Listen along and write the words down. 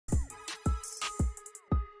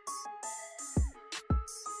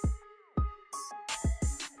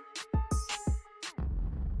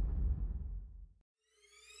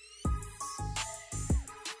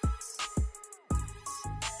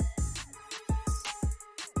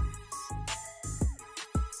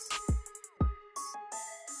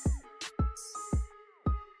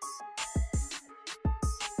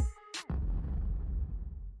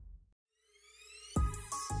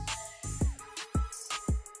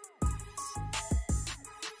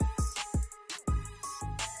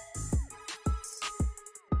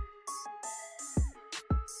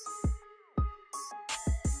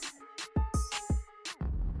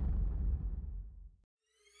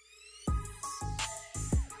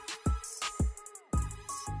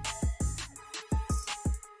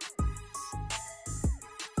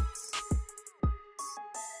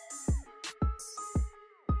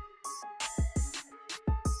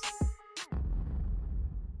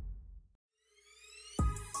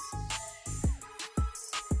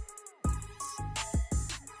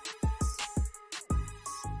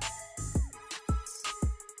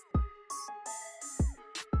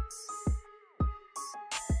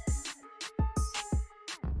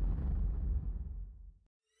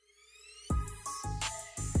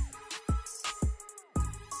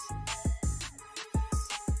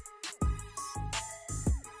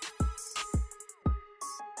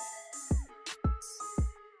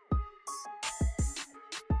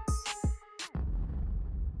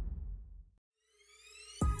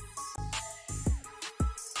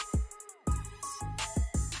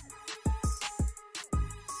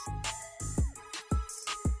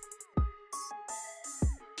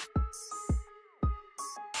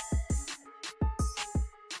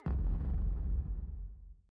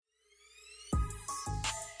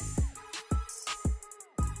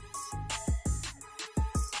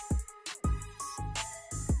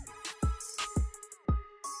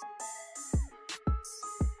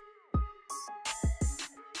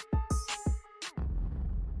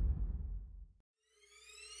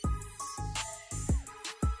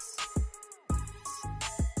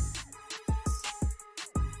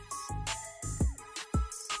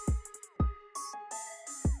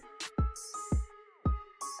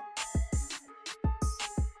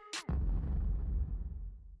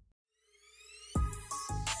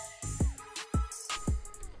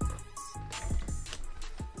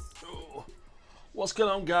What's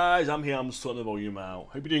going on, guys? I'm here. I'm sorting the volume out.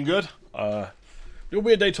 Hope you're doing good. It'll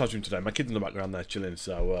be a daytime stream today. My kid's in the background there chilling,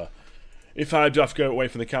 so if I do have to go away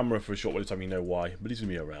from the camera for a short while of time, you know why. But he's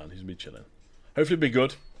gonna be around. He's gonna be chilling. Hopefully, it'll be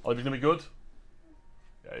good. Are you gonna be good?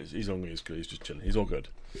 Yeah, he's on. He's good. He's just chilling. He's all good.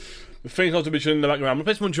 The thing's not to be chilling in the background. I'm gonna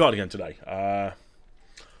play some Uncharted again today.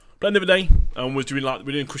 Playing the other day, and we're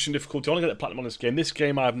doing Christian difficulty. I want to get the platinum on this game. This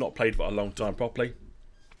game I have not played for a long time properly.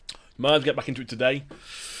 Might have to get back into it today.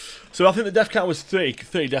 So I think the death count was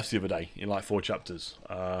 30 deaths the other day in like 4 chapters.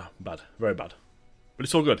 Bad, very bad. But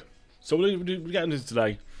it's all good. So we're getting into this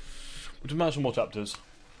today. We're doing some more chapters.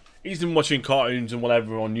 He's been watching cartoons and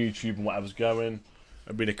whatever on YouTube and whatever's going.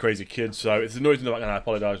 And being a crazy kid. So if there's noise in the background, I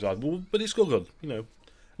apologise. But it's all good, you know.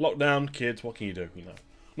 Lockdown, kids, what can you do, you know.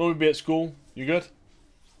 Normally be at school. You good?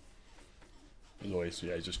 He's always,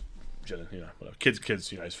 yeah, he's just chilling, you know. Whatever.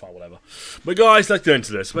 Kids, you know, it's fine, whatever. But guys, let's get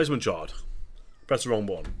into this. Play some Uncharted. Press the wrong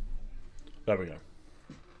one. There we go.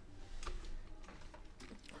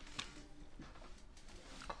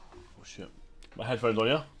 Oh shit. My headphones on,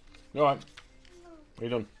 yeah? You alright? What are you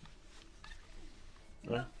doing?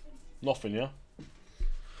 Yeah? Nothing, yeah? Give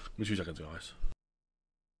me 2 seconds, guys.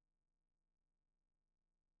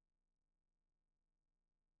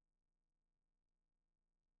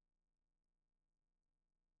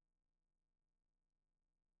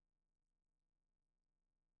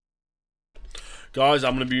 Guys,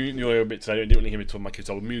 I'm going to be muting the audio a bit today. I didn't really hear me talking to my kids.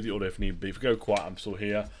 I'll mute the audio if need be. If I go quiet, I'm still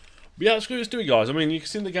here. But yeah, let's do it, guys. I mean, you can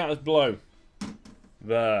see the counters below.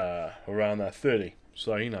 There. Around there. 30.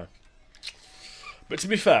 So, you know. But to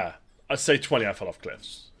be fair, I'd say 20 I fell off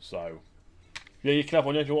cliffs. So, yeah, you can have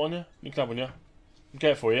one, yeah? Do you want one, yeah? You can have one, yeah? I'll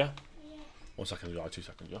get it for you, yeah? Yeah. 1 second, guys. 2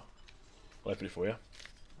 seconds, yeah? I'll open it for you.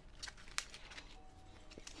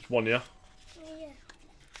 Just one, yeah?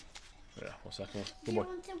 Yeah, 1 second. Good boy.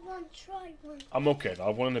 Try one. I'm okay, I'll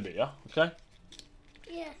have one in a bit, yeah? Okay?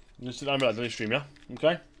 Yeah. You sit down and relax on the stream, yeah?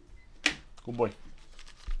 Okay? Good boy.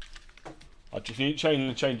 I just need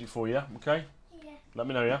to change it for you, yeah? Okay? Yeah. Let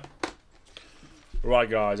me know, yeah? Right,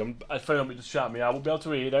 guys, I phone me to shout me out. We'll be able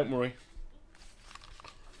to hear you, don't worry.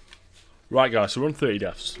 Right, guys, so we're on 30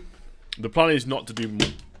 deaths. The plan is not to do more.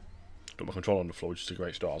 Put my controller on the floor, which is a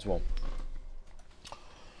great start as well.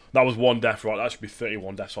 That was 1 death, right? That should be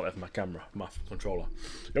 31 deaths right there for my camera, my controller.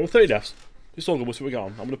 Yeah, well, 30 deaths. It's all good. We'll see what we got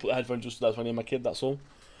on. I'm going to put the headphones just so that's when I hear my kid, that's all.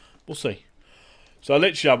 We'll see. So I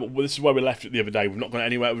literally, this is where we left it the other day. We've not gone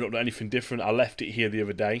anywhere. We've not done anything different. I left it here the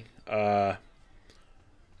other day. So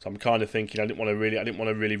I'm kind of thinking I didn't want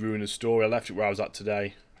to really ruin the story. I left it where I was at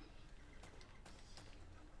today.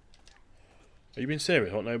 Are you being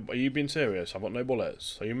serious? Are you being serious? I've got no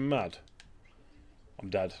bullets. Are you mad? I'm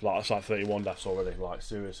dead. Like, that's like 31 deaths already. Like,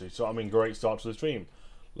 seriously. So, I mean, great start to the stream.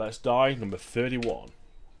 Let's die. Number 31.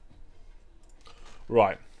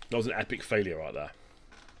 Right. That was an epic failure right there.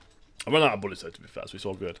 I ran out of bullets, though, to be fair, so it's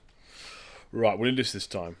all good. Right, we're in this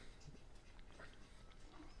time.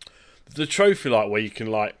 There's a trophy, like, where you can,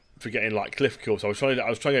 like, for getting, like, cliff kills. I was trying to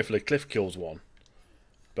go for the cliff kills one.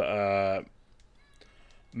 But,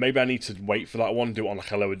 maybe I need to wait for that one, do it on, like,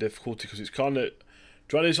 a lower difficulty, because it's kind of...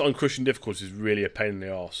 Trying this on Christian difficulty is really a pain in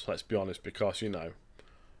the arse, let's be honest, because, you know,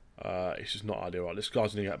 it's just not ideal. Right, this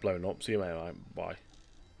guy's going to get blown up. See you, mate. Right, bye.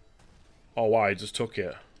 Oh, wow, he just took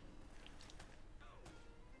it.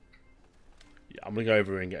 Yeah, I'm going to go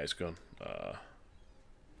over here and get his gun.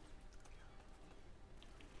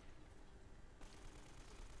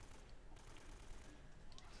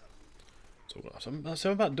 That's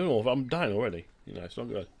about done all. I'm dying already. You know, it's not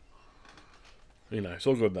good. You know, it's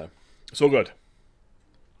all good, though. It's all good.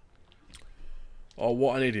 Oh,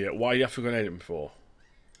 what an idiot. Why do you have to grenade him for?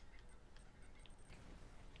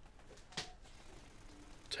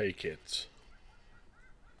 Take it.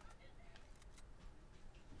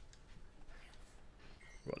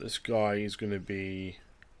 Right, this guy is going to be...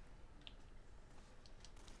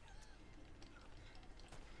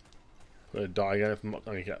 I'm going to die again if I'm not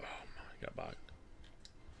going to get back.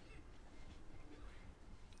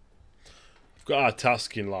 I've got our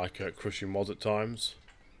task in like crushing mods at times.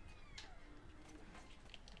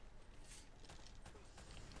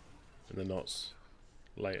 In the nuts.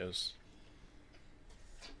 Laters.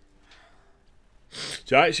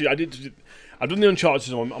 So actually, I've done the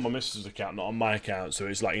Uncharted on my missus' account, not on my account. So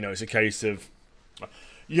it's like, you know, it's a case of,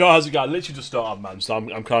 yeah, how's it going? I literally just started, man. So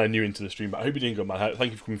I'm kind of new into the stream, but I hope you're doing good, man.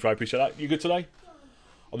 Thank you for coming through. I appreciate that. You good today?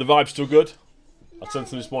 Are the vibes still good? I sent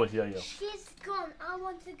them this morning. Yeah. She's gone. I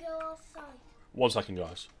want to go outside. 1 second,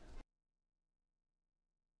 guys.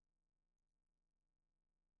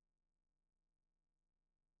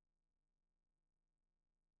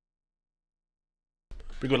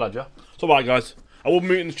 Be good, lad, yeah? So, alright, guys. I will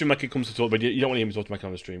mute in the stream my kid comes to talk, but you don't want to hear me talk to my kid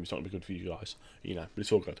on the stream. It's not going to be good for you guys, you know. But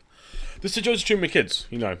it's all good. This is a joy to stream with kids,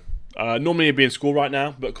 you know. Normally I'd be in school right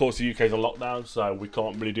now, but of course the UK's on lockdown, so we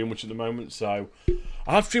can't really do much at the moment. So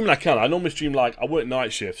I have streamed when I can. I normally stream I work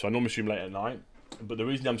night shift, so I normally stream late at night. But the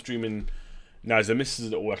reason I'm streaming now is the missus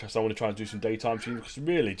is at work, so I want to try and do some daytime streaming. Because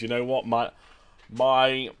really, do you know what?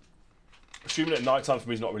 My streaming at night time for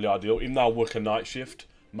me is not really ideal. Even though I work a night shift,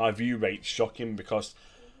 my view rate's shocking because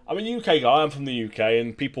I'm a UK guy. I'm from the UK,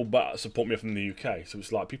 and people support me from the UK. So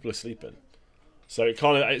it's like people are sleeping. So it's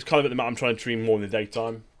kind of at the moment I'm trying to stream more in the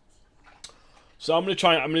daytime. So I'm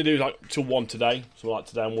gonna do like till 1 today. So like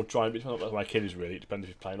today, and we'll try and be my kid is really. It depends if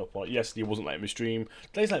he's playing up or not. Yesterday he wasn't letting me stream.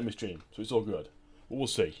 Today's letting me stream, so it's all good. But we'll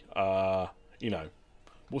see. You know,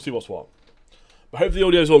 we'll see what's what. But hopefully the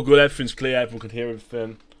audio's all good. Everything's clear. Everyone can hear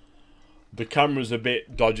everything. The camera's a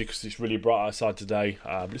bit dodgy because it's really bright outside today,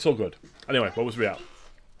 but it's all good. Anyway, what was we at?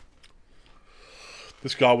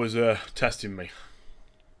 This guy was testing me.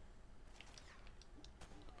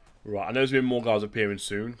 Right, I know there's been more guys appearing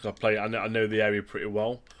soon because I know the area pretty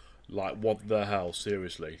well. Like, what the hell?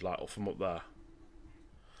 Seriously, like from up there.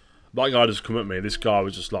 That guy just come at me. This guy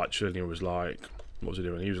was just like chilling. He was like, what was he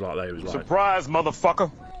doing? He was like, he was like, surprise,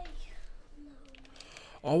 motherfucker.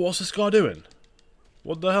 Oh, what's this guy doing?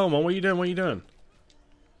 What the hell, man? What are you doing? What are you doing?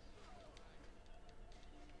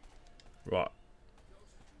 Right.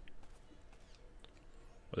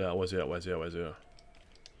 Where's he at? Where's he at? Where's he at?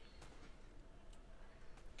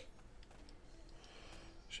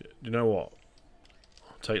 Shit. You know what?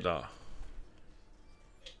 I'll take that.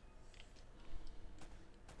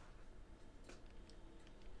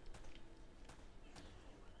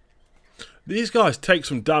 These guys take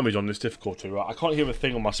some damage on this difficulty, right? I can't hear a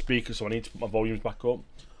thing on my speaker, so I need to put my volumes back up.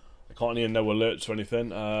 I can't hear no alerts or anything.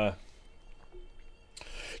 Do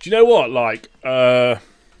you know what? Like,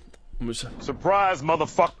 surprise,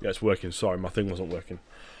 motherfucker. Yeah, it's working. Sorry, my thing wasn't working.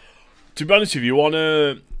 To be honest with you,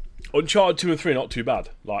 on Uncharted 2 and 3, not too bad.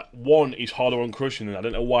 Like, 1 is harder on crushing, and I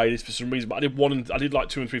don't know why it is for some reason, but I did like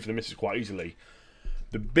 2 and 3 for the misses quite easily.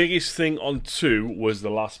 The biggest thing on 2 was the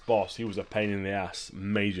last boss. He was a pain in the ass,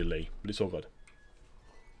 majorly, but it's all good.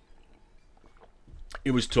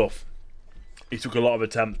 It was tough. He took a lot of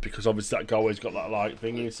attempts because obviously that guy always got that like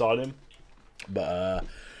thing inside him. But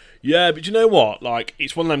yeah, but you know what? Like,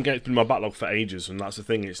 it's one of them games that's been in my backlog for ages, and that's the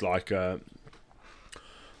thing. It's like at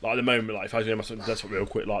the moment, like if I was doing my desktop real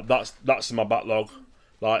quick, like that's in my backlog.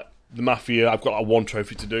 Like the Mafia, I've got like 1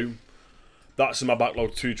 trophy to do. That's in my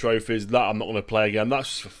backlog, 2 trophies. That I'm not going to play again. That's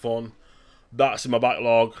just for fun. That's in my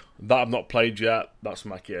backlog. That I've not played yet. That's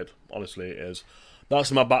my kid. Honestly, it is.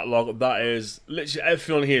 That's in my backlog. That is literally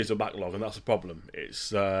everything on here is a backlog, and that's the problem. It's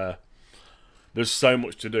there's so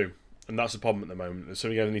much to do, and that's the problem at the moment. There's so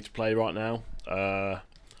many games I need to play right now.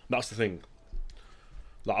 That's the thing.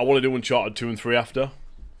 Like I want to do Uncharted 2 and 3 after,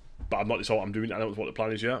 but I'm not decided what I'm doing. I don't know what the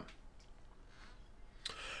plan is yet.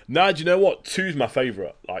 Nah, do you know what? 2 is my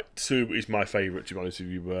favourite. Like, 2 is my favourite, to be honest with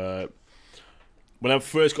you. When I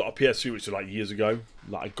first got a PS3, which was like years ago,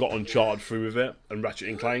 like I got Uncharted through with it, and Ratchet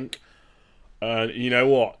and Clank. And you know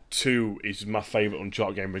what? 2 is my favourite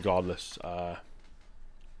Uncharted game regardless. Now,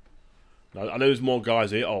 I know there's more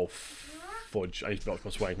guys here. Oh, fudge. I need to box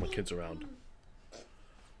my swaying my kids around.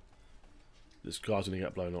 This car's going to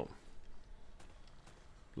get blown up.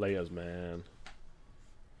 Layers, man.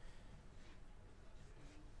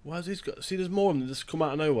 Why has these got... See, there's more of them that just come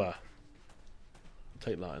out of nowhere.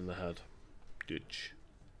 Take that in the head. Ditch.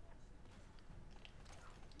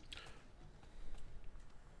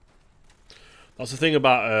 That's the thing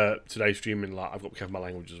about today's streaming. Like, I've got to be careful with my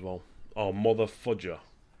language as well. Oh, mother fudger.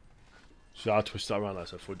 So I twist that around. I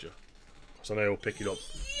said fudger. So I know he'll pick it up.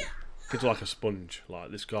 Kids are like a sponge. Like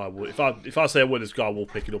this guy will. If I say a word, this guy will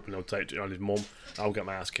pick it up and he'll take it on his mum. I'll get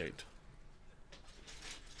my ass kicked.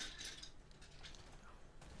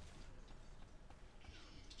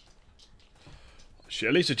 Shit,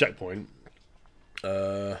 at least a checkpoint.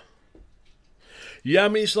 Yeah, I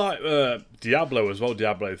mean, it's like Diablo as well,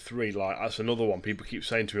 Diablo 3. Like, that's another one. People keep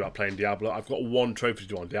saying to me about playing Diablo. I've got 1 trophy to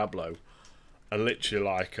do on Diablo. And literally,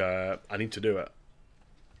 like, I need to do it.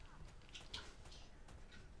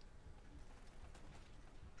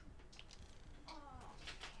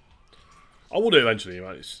 I will do it eventually,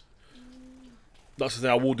 right? That's the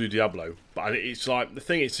thing, I will do Diablo. But it's like, the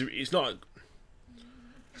thing is, it's not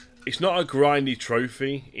a grindy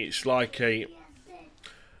trophy. It's like a...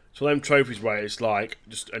 So them trophies where it's like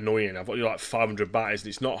just annoying. I've got like 500 batters and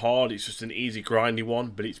it's not hard. It's just an easy grindy one,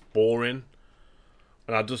 but it's boring.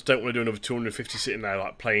 And I just don't want to do another 250 sitting there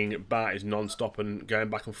like playing batters non-stop and going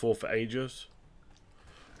back and forth for ages.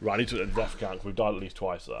 Right, I need to get the death count because we've died at least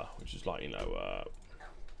twice there, which is like, you know,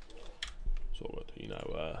 sort of, you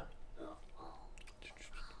know,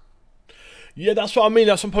 yeah, that's what I mean.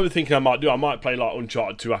 That's what I'm probably thinking I might do. I might play like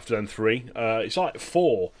Uncharted 2 after then 3. It's like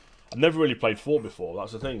 4. I've never really played 4 before.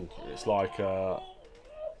 That's the thing. It's like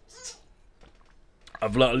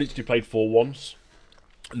I've literally played 4 once,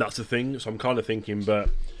 and that's the thing. So I'm kind of thinking, but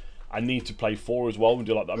I need to play 4 as well and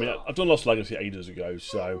do like that. I mean, I've done Lost Legacy ages ago,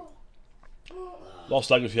 so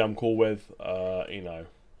Lost Legacy I'm cool with. You know,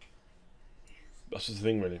 that's just the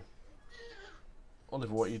thing, really.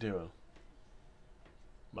 Oliver, what are you doing?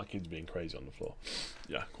 My kid's being crazy on the floor.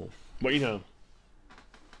 Yeah, cool. What are you doing?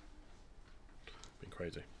 Being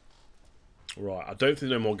crazy. Right, I don't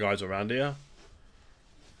think there are more guys around here.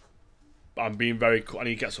 But I'm being very... I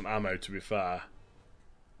need to get some ammo, to be fair.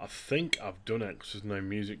 I think I've done it because there's no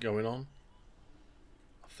music going on.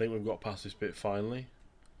 I think we've got past this bit finally.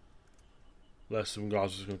 Unless some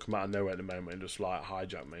guys are just going to come out of nowhere at the moment and just, like,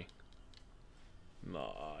 hijack me.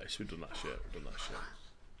 Nice, we've done that shit. We've done that shit.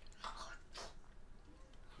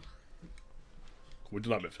 We've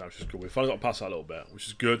done that bit for now, which is good. We've finally got past that a little bit, which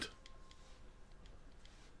is good.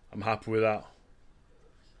 I'm happy with that.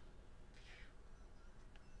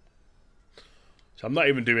 So I'm not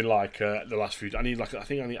even doing like the last few. I need like I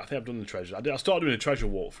think I've done the treasure. I started doing a treasure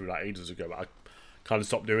walkthrough like ages ago, but I kind of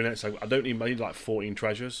stopped doing it. So I need like 14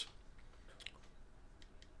 treasures.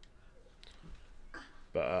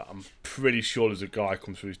 But I'm pretty sure there's a guy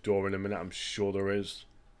comes through his door in a minute. I'm sure there is.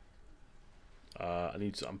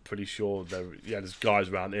 I'm pretty sure there. Yeah, there's guys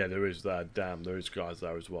around. Yeah, there is there. Damn, there is guys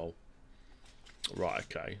there as well. Right.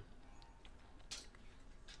 Okay.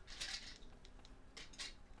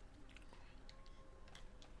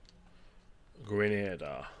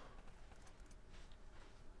 Grenada.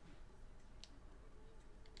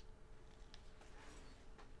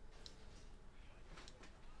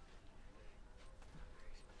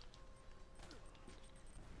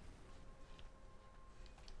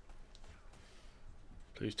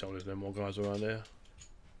 Please tell me there's no more guys around here.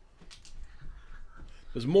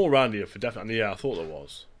 There's more around here for definitely. Yeah, I thought there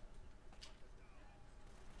was.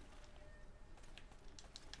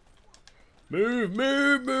 Move,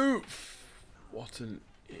 move, move! What an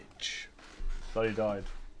itch. Thought he died.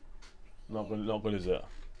 Not good, is it?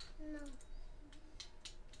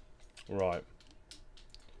 No. Right.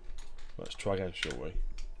 Let's try again, shall we?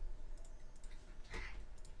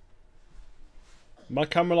 My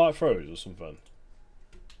camera like froze or something.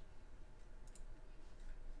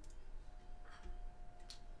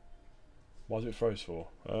 Why is it froze for?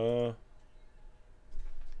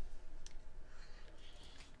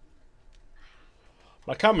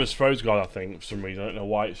 My camera's froze, guys, I think, for some reason. I don't know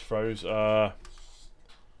why it's froze. Hopefully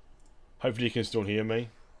you can still hear me.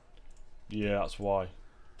 Yeah, that's why.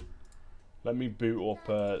 Let me boot up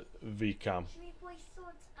VCam.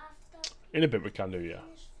 In a bit we can do, yeah.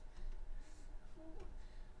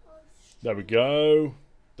 There we go.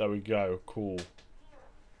 There we go. Cool.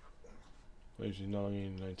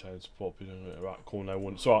 Maintain support. Right, cool, no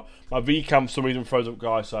one. So my VCam for some reason froze up,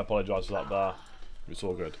 guys, so I apologise for that there. It's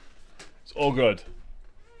all good. It's all good.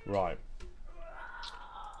 Right.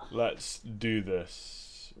 Let's do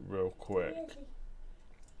this real quick.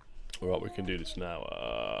 Right, we can do this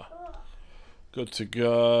now. Good to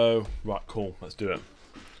go. Right, cool. Let's do it.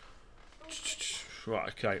 Right,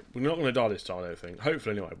 okay. We're not going to die this time, I don't think.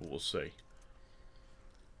 Hopefully, anyway, but we'll see.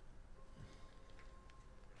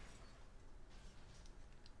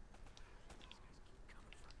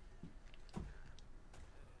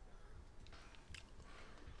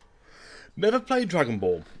 Never played Dragon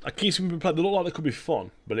Ball. I keep seeing people play. They look like they could be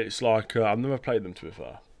fun, but it's like I've never played them, to be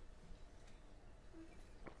fair.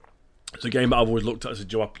 It's a game that I've always looked at as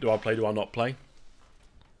do I play, do I not play?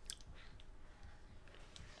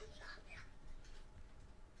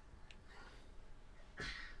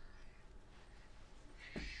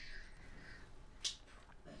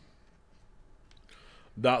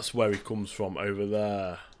 That's where he comes from, over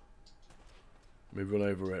there. Let me run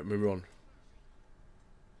over it. Let me run.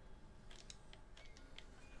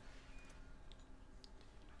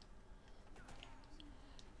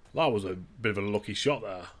 That was a bit of a lucky shot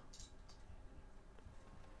there.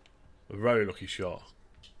 A very lucky shot.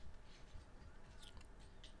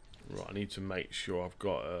 Right, I need to make sure I've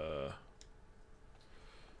got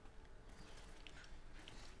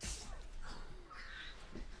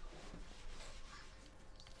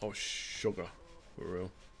oh, sugar. For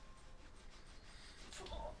real.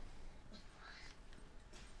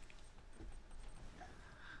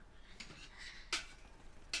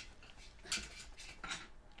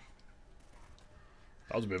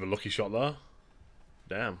 That was a bit of a lucky shot there.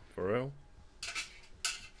 Damn, for real.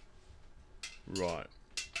 Right.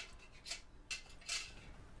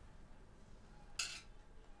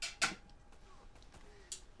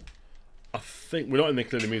 I think we're not in the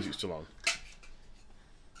clear, the music's still on.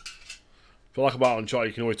 I feel like about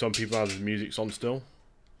Uncharted, you can always tell people how the music's on still.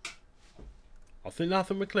 I think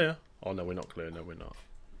we're clear. Oh no, we're not clear. No, we're not.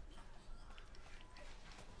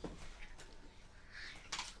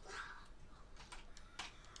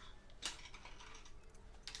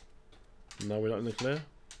 No, we're not in the clear.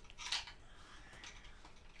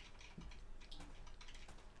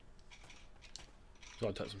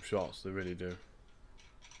 Gotta take some shots, they really do. There's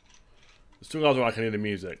still guys where I can hear the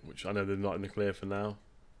music, which I know they're not in the clear for now.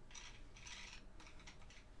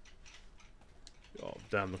 Oh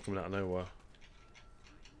damn, they're coming out of nowhere.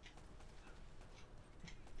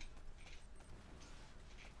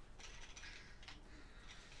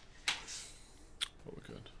 Oh,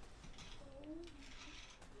 we're good.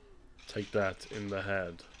 Take that in the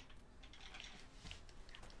head.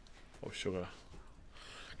 Oh sugar.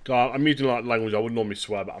 God, I'm using like language I wouldn't normally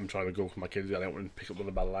swear, but I'm trying to go for my kids. I don't want to pick up on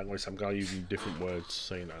the bad language, so I'm kind of using different words,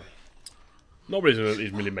 so you know. Nobody's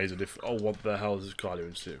really made a difference. Oh, what the hell is this guy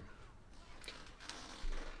doing too?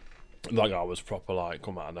 That guy was proper like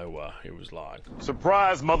come out of nowhere. He was like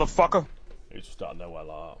Surprise, motherfucker. he was just out of nowhere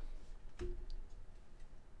like that.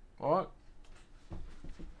 Alright.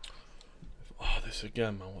 Oh, this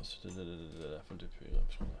again, man. What's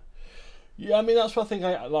yeah, I mean that's what I think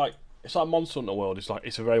I like. It's like Monster Hunter World. It's like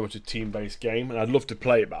it's a very much a team-based game, and I'd love to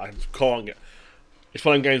play it, but I can't get. It's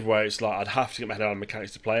one of them games where it's like I'd have to get my head around the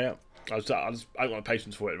mechanics to play it. I haven't got the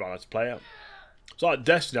patience for it right now to play it. It's like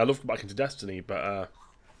Destiny. I love to go back into Destiny, but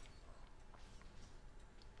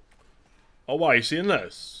oh, why? You seeing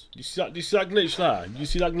this? Do you see that glitch there? Do you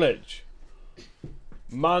see that glitch?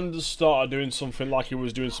 Man just started doing something like he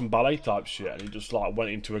was doing some ballet type shit, and he just like went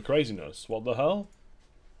into a craziness. What the hell?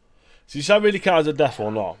 So you say I really count as a death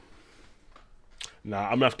or not? Nah,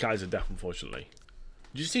 I'm gonna have to count as a death, unfortunately.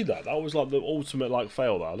 Did you see that? That was like the ultimate like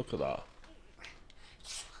fail there. Look at that.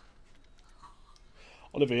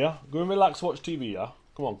 Olivia, go and relax, watch TV, yeah?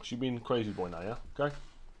 Come on, because you've been crazy boy now, yeah? Okay?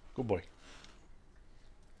 Good boy.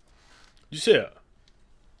 Did you see it?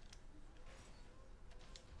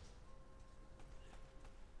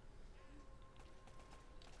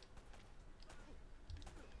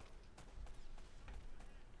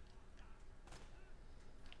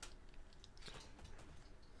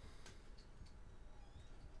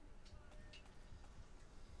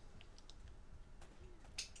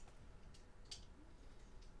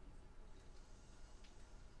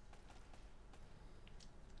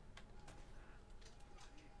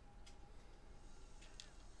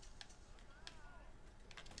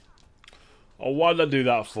 Oh, why did I do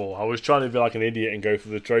that for? I was trying to be like an idiot and go for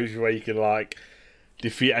the trophy where you can like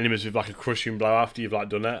defeat enemies with like a crushing blow after you've like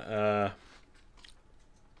done it.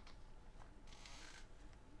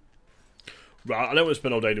 Right, I don't want to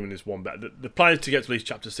spend all day doing this one, but the plan is to get to at least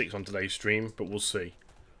chapter 6 on today's stream, but we'll see.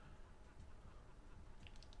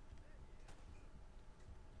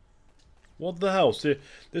 What the hell? See,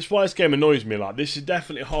 this is why this game annoys me. Like, this is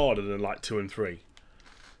definitely harder than like 2 and 3.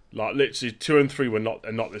 Like literally 2 and 3 are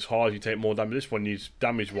not this hard. You take more damage. This one,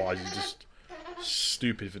 damage wise, is just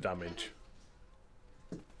stupid for damage.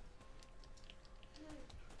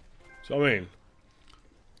 So I mean,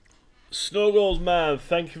 Snuggles, man,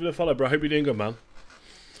 thank you for the follow, bro. I hope you're doing good, man.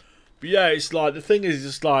 But yeah, it's like the thing is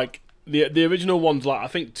just like the original ones. Like I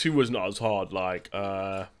think 2 was not as hard. Like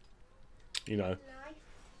you know,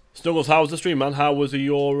 Snuggles, how was the stream, man? How was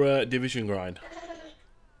your division grind?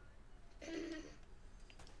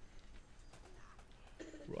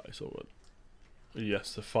 Right, it's all good.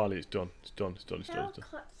 Yes, the finally it's done. It's done. It's done. It's done. It's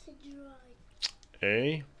done.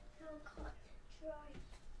 Eh?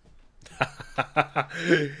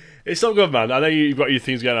 It's all good, man. I know you've got your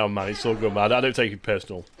things going on, man. It's all good, man. I don't take it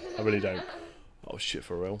personal. I really don't. Oh shit,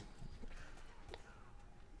 for real.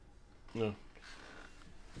 No.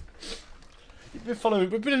 You've been following.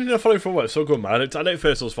 We've been following for a while. It's all good, man. I don't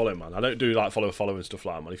personal follow, man. I don't do like follow and stuff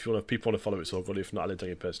like that, man. If people want to follow, it's all good. If not, I don't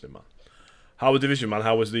take it personally, man. How was Division, man?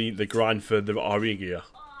 How was the grind for the RE gear?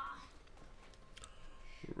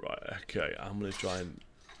 Right, okay. I'm going to try and...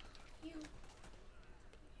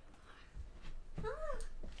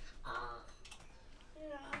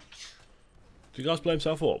 Do you guys blow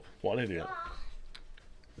himself up? What an idiot.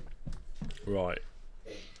 Right.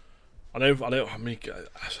 I need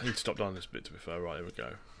to stop down this bit, to be fair. Right, here we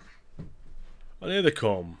go. And here they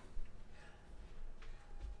come.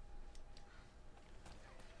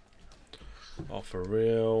 Oh, for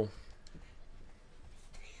real.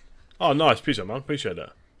 Oh, nice. Appreciate it, man. Appreciate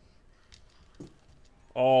it.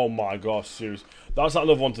 Oh my gosh, serious. That's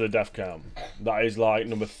another one to the death count. That is like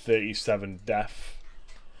number 37 death.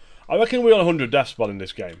 I reckon we're on 100 deaths in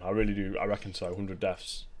this game. I really do. I reckon so. 100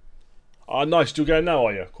 deaths. Ah, nice. Still going now,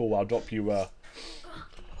 are you? Cool. I'll drop you.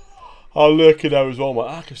 I'll lurk in there as well, man.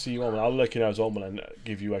 I can see you on, man. I'll lurk in there as well, man, and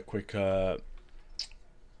give you a quick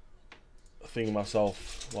thing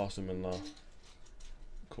myself whilst I'm in there.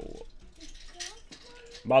 Cool.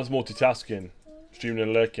 Man's multitasking. Streaming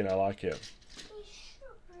and lurking. I like it.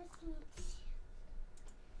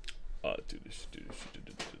 Do this.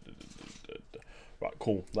 Right,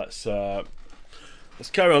 cool. Let's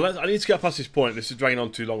carry on. I need to get past this point. This is dragging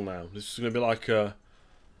on too long now. This is going to be like an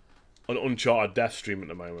Uncharted death stream at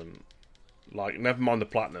the moment. Like, never mind the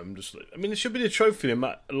platinum. Just, I mean, there should be a trophy in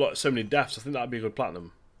so many deaths. I think that'd be a good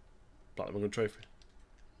platinum. Platinum, a good trophy.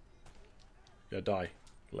 Yeah, die.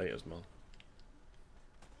 Laters, man.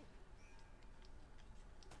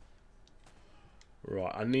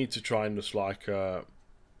 Right, I need to try and just like oh,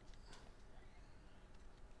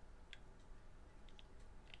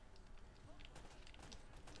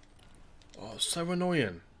 so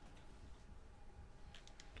annoying.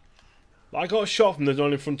 Like, I got a shot from the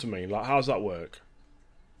one in front of me. Like, how's that work?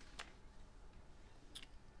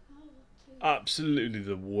 Absolutely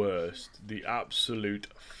the worst. The absolute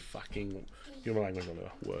fucking... Give me my language on it.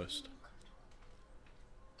 Worst.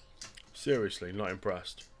 Seriously, not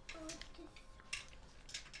impressed.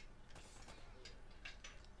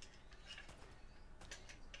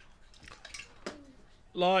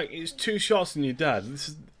 Like, it's 2 shots and you're dead. This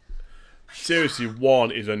is... Seriously,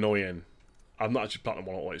 1 is annoying. I'm not actually platinum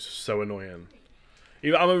 1 it's so annoying.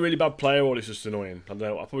 Either I'm a really bad player or it's just annoying. I don't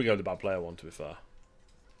know, I'll probably go with the bad player one, to be fair.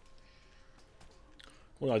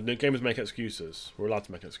 Well, no, gamers make excuses. We're allowed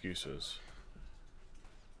to make excuses.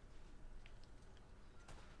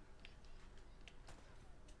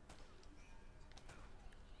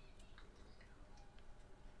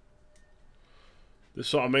 This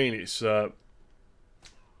is what I mean, it's oh,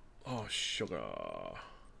 sugar.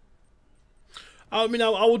 I mean, I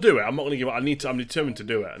will do it. I'm not going to give up. I'm determined to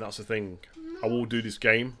do it, and that's the thing. I will do this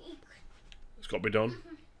game. It's got to be done.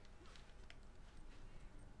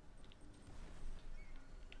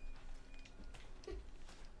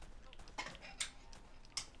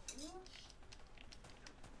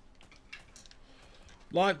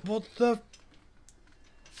 Like, what the...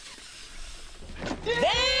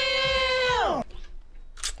 Damn!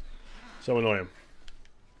 So annoying.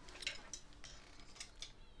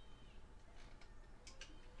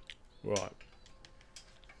 Right.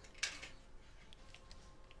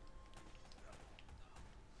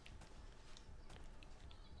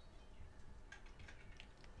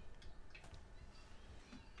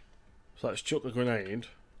 So let's chuck a grenade.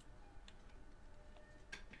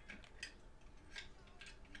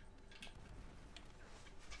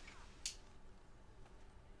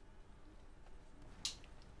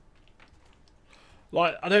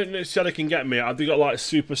 Like, I don't know how they can get me. I've got like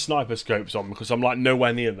super sniper scopes on because I'm like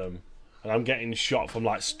nowhere near them. And I'm getting shot from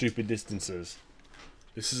like stupid distances.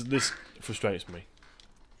 This frustrates me.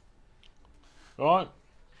 Alright?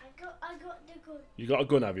 I got the gun. You got a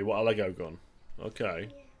gun, have you? What, a Lego gun? Okay.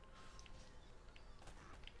 Yeah.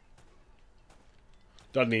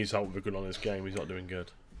 Dad needs help with a gun on this game, he's not doing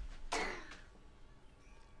good.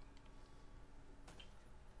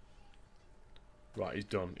 Right, he's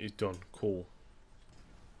done. He's done. Cool.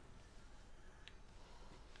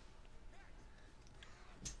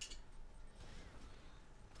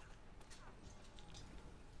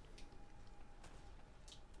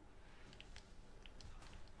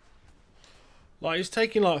 Like, he's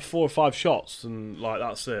taking like 4 or 5 shots and like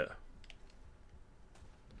that's it.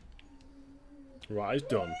 Right, he's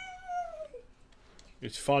done.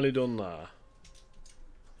 He's finally done there.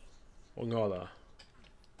 One guy there.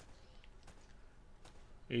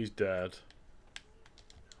 He's dead.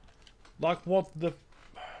 Like, what the...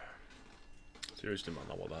 Seriously,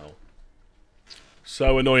 man, what the hell?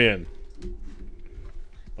 So annoying.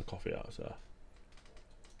 My coffee out there.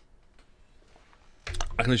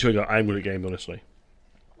 I can assure you that I'm good at games, honestly.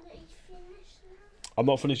 I'm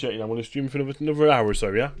not finished yet, you know. I'm going to stream for another hour or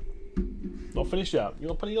so, yeah? Not finished yet. You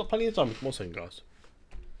got plenty of time. One second, guys.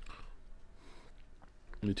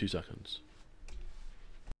 Only 2 seconds.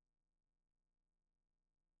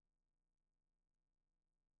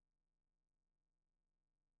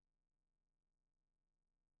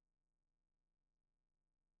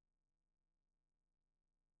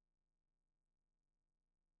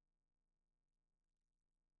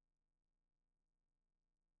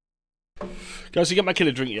 Guys, you get my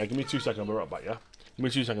killer drink, yeah? Give me 2 seconds, I'll be right back, yeah? Give me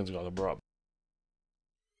 2 seconds, guys, I'll be right back.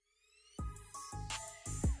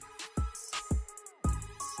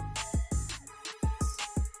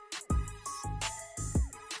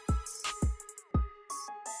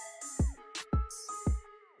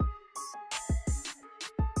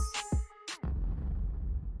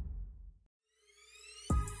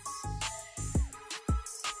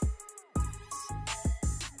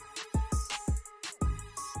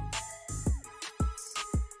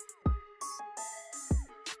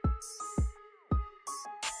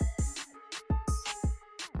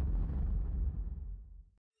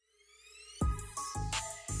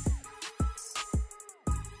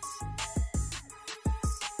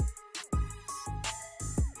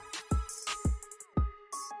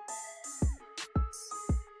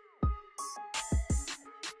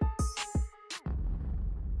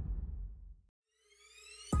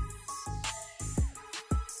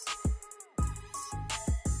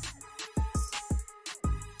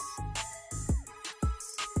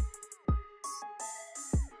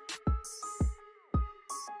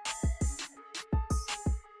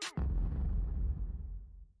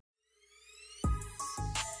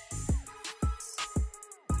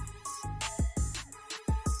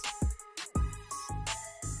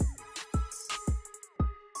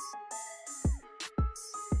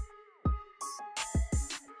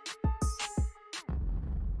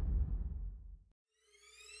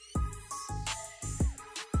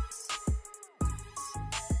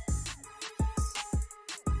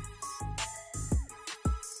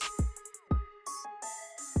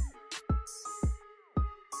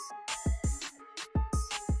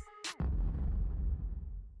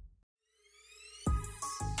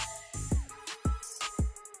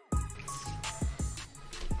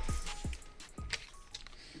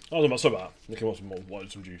 Oh, no, sorry about that. I want some more,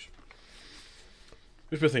 wanted some juice.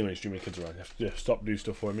 Just a thing when you stream your kids around. You have to stop doing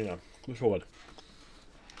stuff for him, you know. Move forward.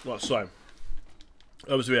 Right, so.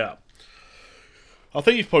 Obviously, yeah. I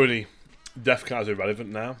think he's probably death cards are irrelevant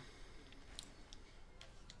now.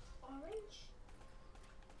 Orange?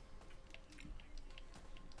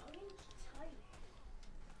 Orange type.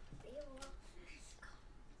 They all are.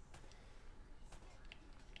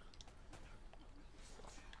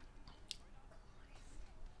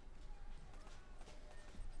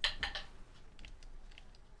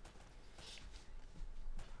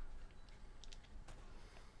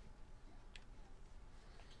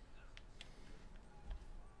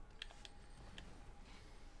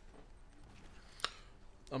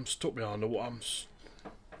 I'm stuck behind the what I'm.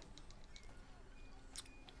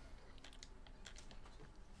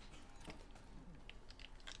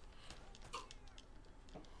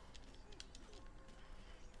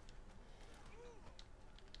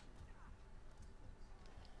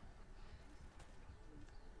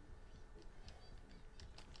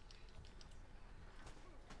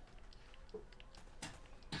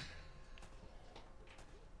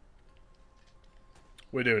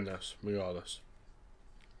 We're doing this, regardless.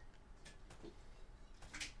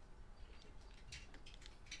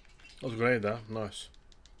 That was great there, nice.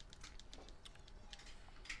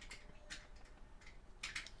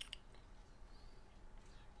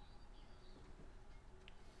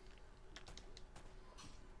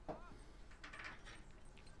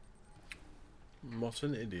 What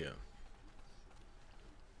an idiot.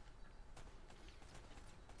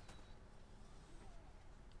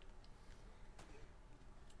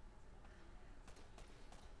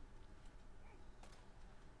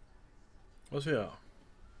 What's he at?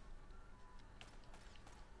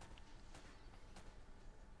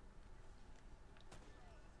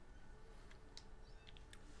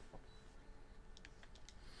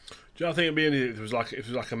 Do you know, I think it'd be any if it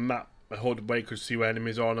was like a map, a HUD where you could see where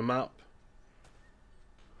enemies are on a map.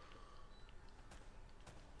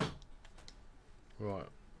 Right.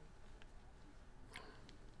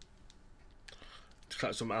 To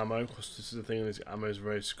collect some ammo, because this is the thing, this ammo is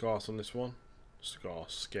very scarce on this one.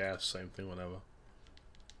 Scarce, scarce, same thing, whatever.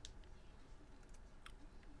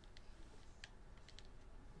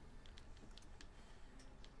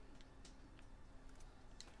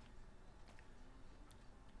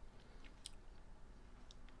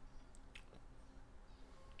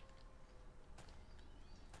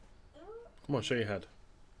 Come on, show your head.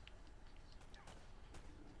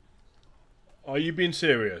 Are you being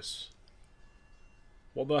serious?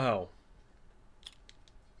 What the hell?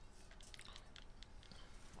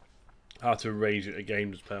 How to rage at a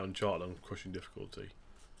game just play on Uncharted on crushing difficulty.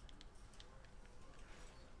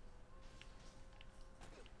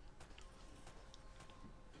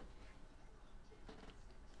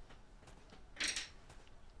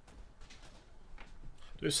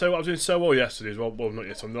 So I was doing so well yesterday as well. Well, not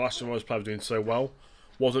yesterday. The last time I was playing, doing so well.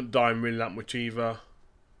 Wasn't dying really that much either.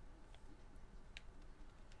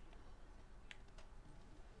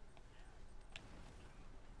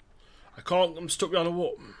 I can't. I'm stuck behind a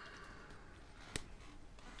wall.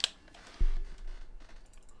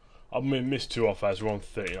 I've missed 2 off as we're on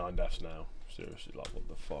 39 deaths now. Seriously, like what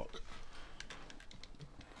the fuck?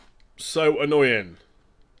 So annoying.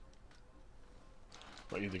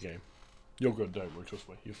 Not you, the game. You're good, don't worry, trust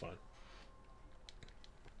me, you're fine.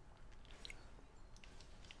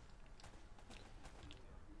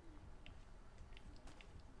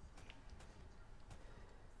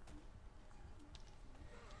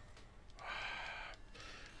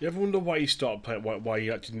 You ever wonder why you started playing, why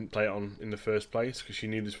you actually didn't play it on in the first place? Because you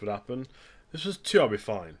knew this would happen. This was 2, I'll be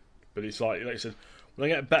fine. But it's like I said,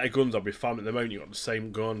 when I get better guns, I'll be fine. At the moment, you've got the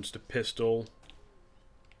same gun, just a pistol.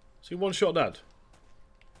 See, 1 shot dead.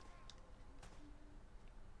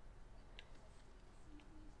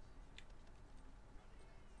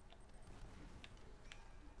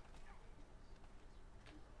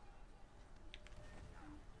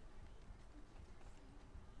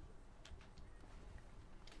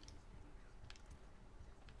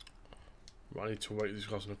 I need to wait. These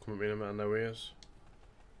guys are going to come at me in a minute. I know he is.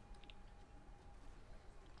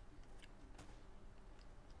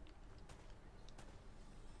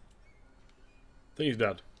 I think he's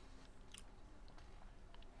dead.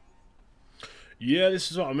 Yeah,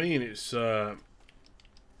 this is what I mean. It's me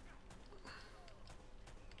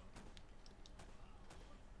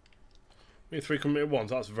 3 coming at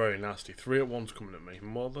once. That's very nasty. 3 at once coming at me.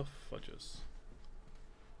 Mother fudges.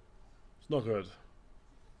 It's not good.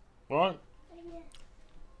 All right.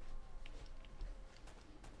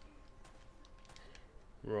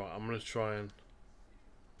 Right, I'm gonna try and.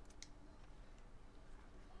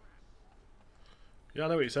 Yeah, I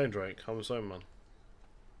know what you're saying, Drake. I'm the same, man.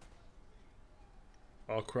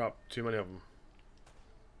 Oh crap, too many of them.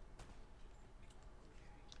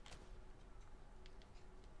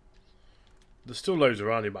 There's still loads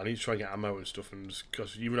around here, but I need to try and get ammo and stuff, and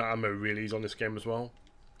because you know ammo really is on this game as well.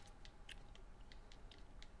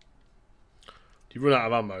 If you run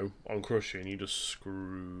out of ammo on crushing, you're just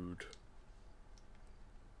screwed.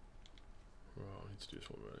 Right, I need to do this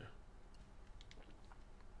one really.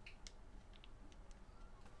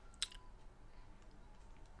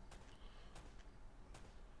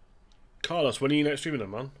 Carlos, when are you next streaming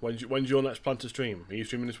then, man? When's your next plan to stream? Are you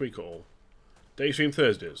streaming this week at all? Do you stream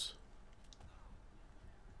Thursdays?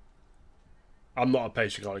 I'm not a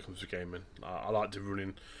patient guy when it comes to gaming. I like to run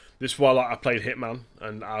in. This is why I played Hitman,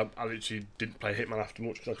 and I literally didn't play Hitman after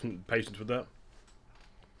much because I couldn't be patient with that.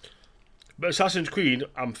 But Assassin's Creed,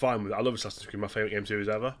 I'm fine with it. I love Assassin's Creed, my favourite game series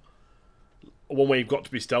ever. One where you've got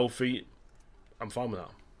to be stealthy, I'm fine with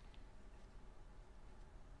that.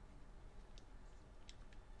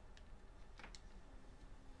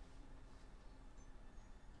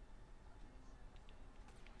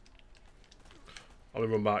 I'll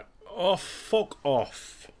run back. Oh, fuck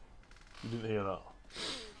off. You didn't hear that.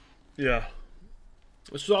 Yeah.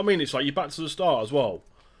 That's what I mean. It's like you're back to the start as well.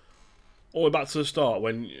 All the way back to the start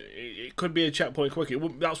when it could be a checkpoint quick.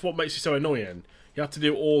 That's what makes it so annoying. You have to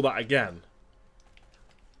do all that again.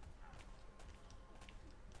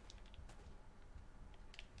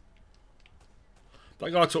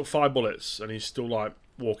 That guy took 5 bullets and he's still like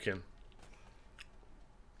walking.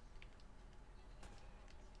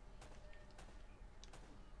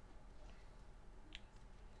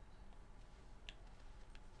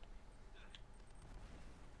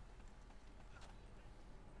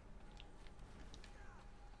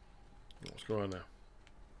 What's going on now?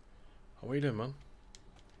 How are you doing, man?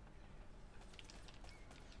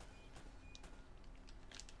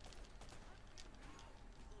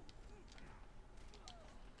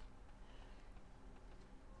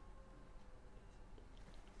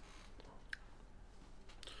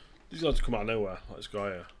 These guys come out of nowhere, like this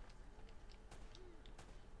guy here.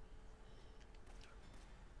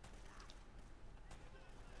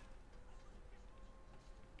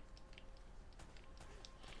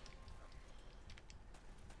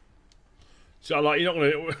 So like you're not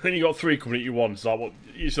gonna when you got 3 coming at you once, like what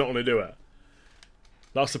you're just not gonna do it.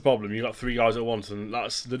 That's the problem. You got 3 guys at once, and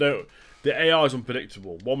that's the AI is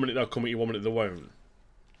unpredictable. 1 minute they'll come at you, 1 minute they won't.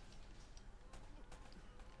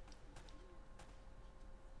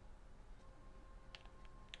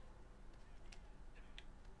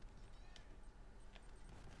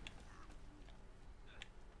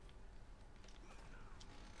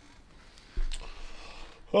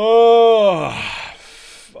 Oh,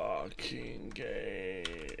 fucking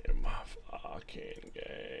game. Fucking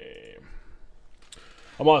game.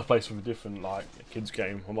 I might play something different, like a kids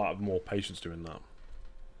game. I might have more patience doing that.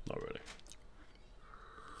 Not really.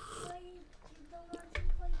 Why you don't want to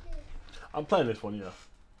play this? I'm playing this one, yeah.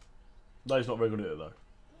 Daddy's not very good at it, though.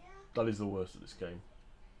 Yeah? Daddy's the worst at this game.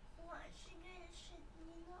 What, she good? She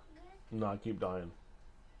not good? No, I keep dying.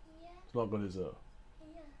 Yeah? It's not good, is it?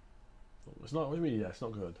 Yeah. It's not, what do you mean, yeah, it's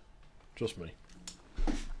not good. Trust me.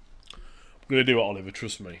 I'm going to do it, Oliver,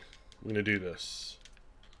 trust me. I'm going to do this.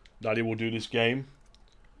 Daddy will do this game,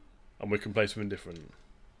 and we can play something different.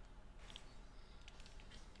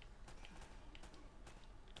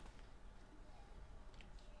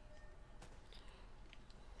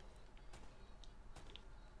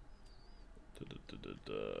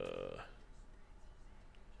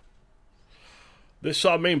 This is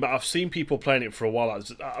what I mean, but I've seen people playing it for a while.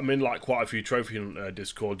 I'm in like quite a few trophy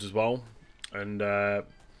discords as well, and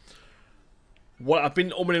what I've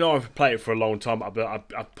been umming and ahhing to play it for a long time. I've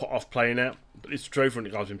put off playing it, but this trophy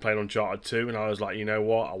hunt guy's been playing Uncharted 2, and I was like, you know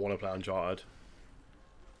what, I want to play Uncharted.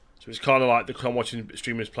 So it's kind of like the I'm watching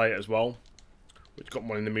streamers play it as well, which got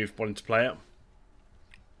one in the move wanting to play it.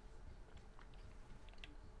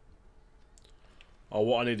 Oh,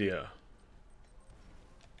 what an idiot.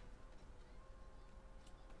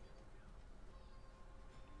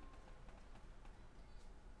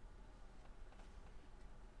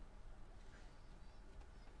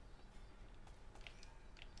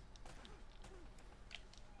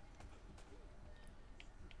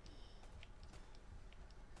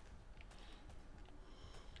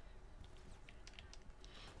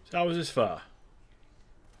 So how was this far?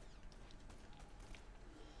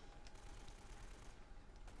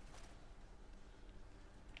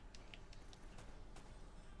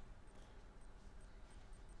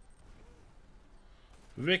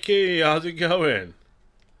 Vicky, how's it going?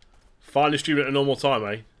 Finally streaming at a normal time,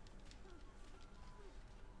 eh?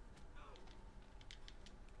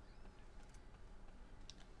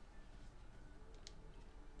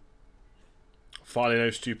 Finally, no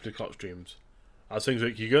stupid o'clock streams. How's things,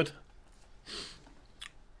 Rick? You good?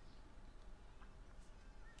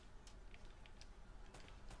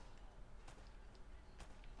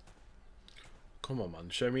 Come on, man.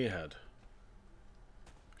 Show me your head.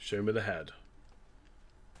 Show me the head.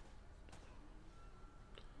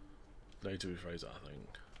 Need to rephrase that, I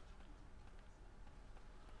think.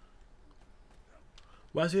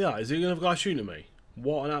 Where's he at? Is he going to have a guy shooting at me?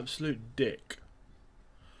 What an absolute dick.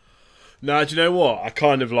 Now, do you know what? I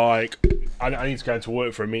kind of like... I need to go into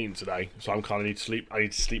work for a meeting today, so I'm kind of need to sleep. I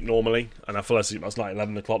need to sleep normally, and I fell asleep last night at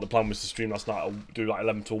 11 o'clock. The plan was to stream last night. I'll do like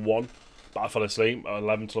 11 till 1, but I fell asleep at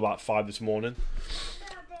 11 till about 5 this morning.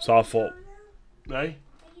 So I thought... Hey?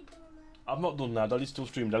 I've not done that. Daddy's still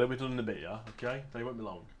streaming. Daddy'll be done in a bit, yeah? Okay? They won't be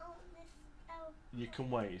long. You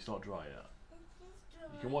can wait. It's not dry yet.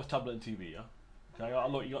 You can watch tablet and TV, yeah?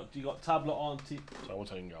 Okay, look, you got tablet on TV. So one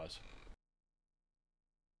second, guys.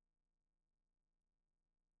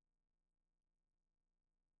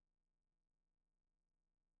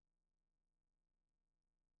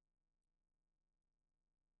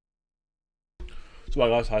 So well,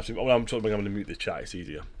 guys, I'm going to mute this chat. It's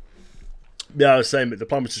easier. Yeah, I was saying that the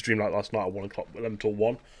plan was to stream like last night at 1 o'clock, 11 till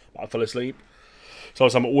 1, but I fell asleep. So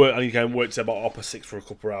I'm at work. I need to go and work to about 6 for a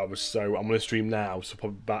couple of hours. So I'm going to stream now. So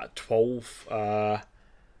probably about 12,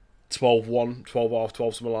 12, 1, 12 half,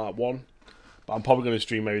 12, something like that, 1. But I'm probably going to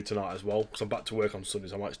stream maybe tonight as well, because I'm back to work on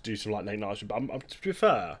Sundays. I might do some like late night stream. But to be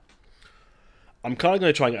fair, I'm kind of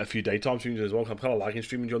going to try and get a few daytime streams as well. I'm kind of liking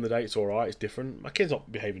streaming during the day. It's alright. It's different. My kid's not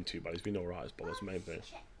behaving too bad. He's been alright, but that's the main thing.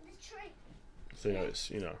 So, you know, it's,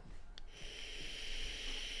 you know.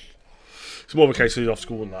 It's more of a case of he's off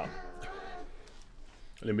school than that.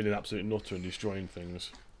 And him being an absolute nutter and destroying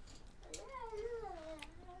things.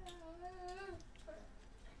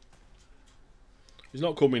 He's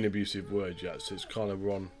not called me an abusive word yet, so it's kind of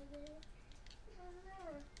wrong.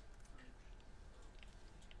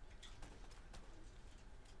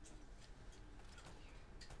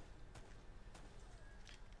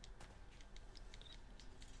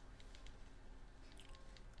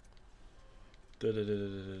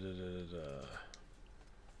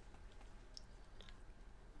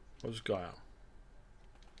 Where's this guy at?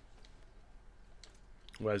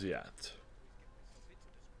 Where's he at?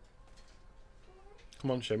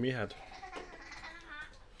 Come on, show me your head.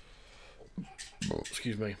 Oh,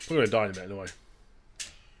 excuse me. We're going to die in a bit anyway.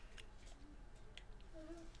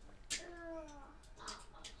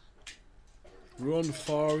 Run,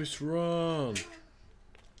 Forrest, run!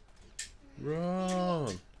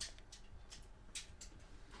 Run!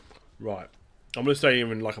 Right. I'm going to stay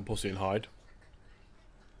here in like a pussy and hide.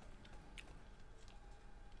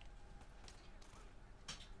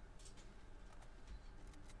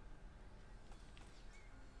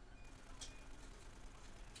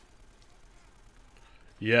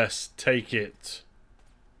 Yes, take it.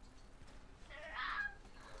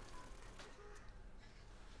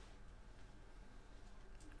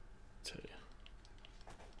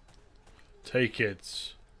 Take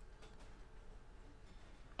it.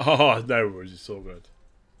 Oh, no worries, it's all good.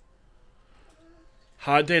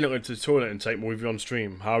 How dare not go to the toilet and take more of you on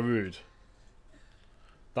stream? How rude.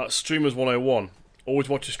 That's Streamers 101. Always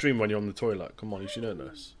watch a stream when you're on the toilet. Come on, you should know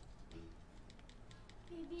this.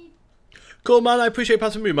 Cool, man. I appreciate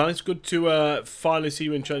passing me, man. It's good to finally see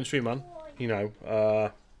you in chat and stream, man. You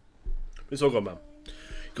know, it's all good, man.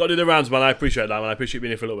 Got to do the rounds, man. I appreciate that, man. I appreciate being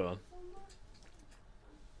here for a little bit, man.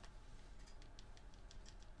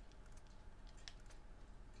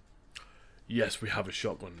 Yes, we have a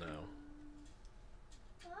shotgun now.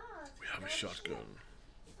 We have a shotgun.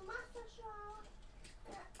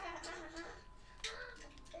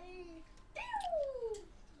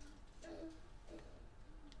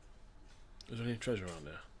 Is there any treasure around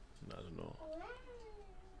there? No, I don't know.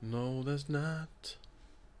 No, there's not.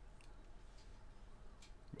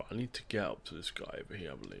 Right, I need to get up to this guy over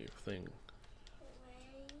here, I believe. Thing.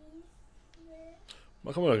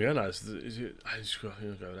 Well, come on again. Is it? I just got to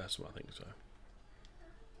go there, so I think so.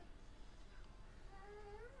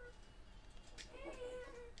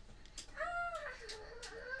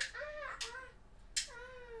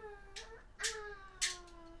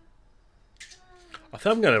 I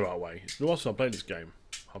think I'm going the right way. It's been a while since I played this game.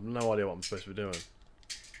 I have no idea what I'm supposed to be doing.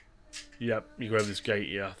 Yep, you go over this gate,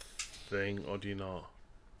 yeah, thing, or do you not?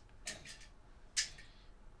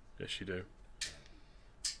 Yes, you do.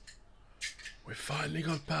 We finally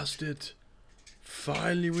got past it.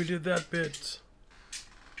 Finally, we did that bit.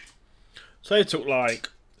 So it took like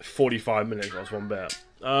 45 minutes. That's one bit.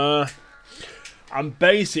 I'm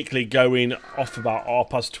basically going off about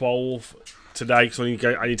 12:30 today because I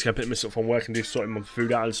need to go pick this up from work and do sorting my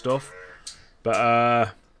food out and stuff.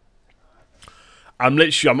 But I'm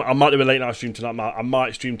literally, I might do a late night stream tonight. I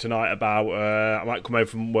might stream tonight about, I might come home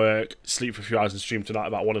from work, sleep for a few hours and stream tonight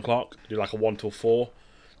about 1 o'clock. Do like a 1 till 4.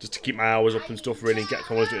 Just to keep my hours up and stuff, really, and get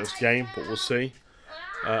on with this game, but we'll see.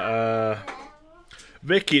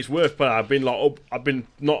 Vicky, it's worth playing. I've been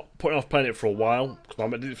not putting off playing it for a while, because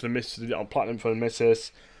I did it for the missus, did it on Platinum for the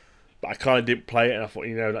missus, but I kind of didn't play it, and I thought,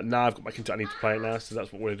 you know, that now I've got back into it, I need to play it now, so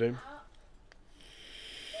that's what we're doing.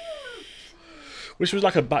 Wish it was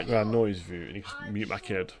like a background noise view, and you can mute my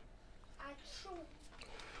kid.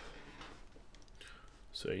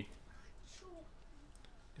 See?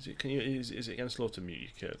 Is it against law to mute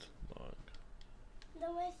your kid? Like,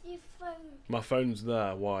 No, where's your phone? my phone's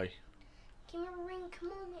there. Why? Can you ring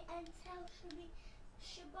Mommy and tell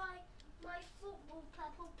should buy my football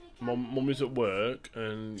purple big? Mummy's at work,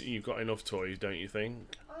 and you've got enough toys, don't you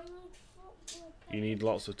think? I need football purple. You need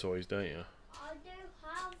lots of toys, don't you? I don't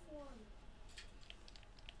have one.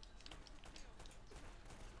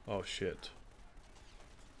 Oh shit!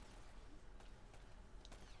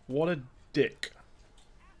 What a dick!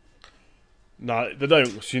 No, they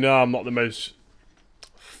don't. 'Cause you know I'm not the most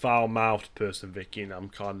foul-mouthed person, Vicky, and I'm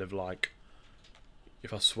kind of like,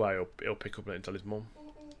 if I swear, he'll pick up on it and tell his mum.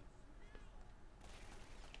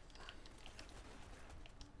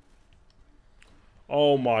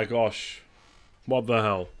 Oh my gosh. What the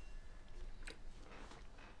hell?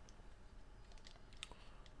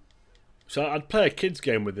 So I'd play a kids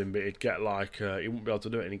game with him, but he'd get like, he wouldn't be able to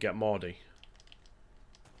do it and he'd get Mardy.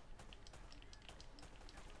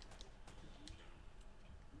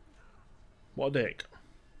 What a dick.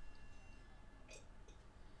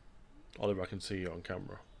 Oliver, I can see you on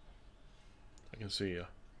camera. I can see you.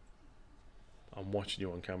 I'm watching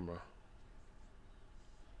you on camera.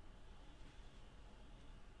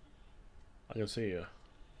 I can see you.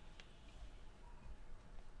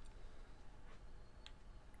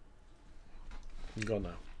 I'm gone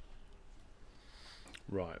now.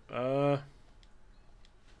 Right.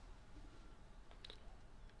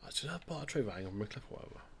 Actually, that part of Trevor hang on my cliff or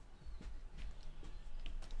whatever.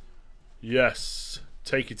 Yes.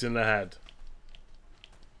 Take it in the head.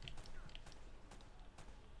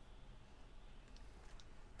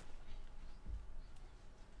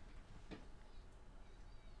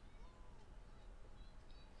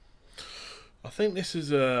 I think this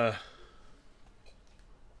is a...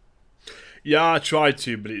 Yeah, I tried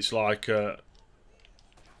to, but it's like...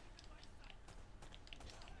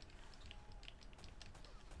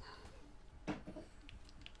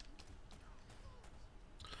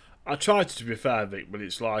 I tried to be fair, Vic, but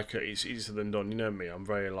it's like, it's easier than done. You know me, I'm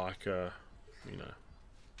very like, you know...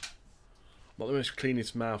 not the most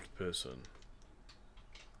cleanest mouthed person.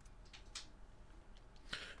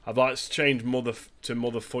 I'd like to change mother to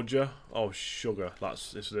Mother Fudger. Oh, sugar.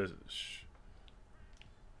 That's this.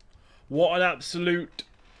 What an absolute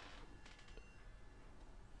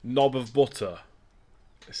knob of butter.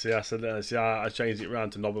 See, I said that. See, I changed it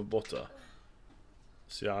round to knob of butter.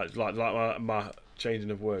 See, I like my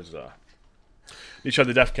changing of words there. You show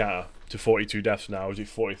the death counter to 42 deaths now. Is it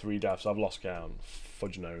 43 deaths? I've lost count.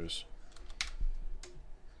 Fudge nose.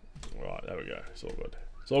 Right, there we go. It's all good.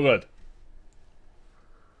 It's all good.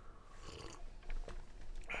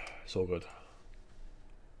 It's all good.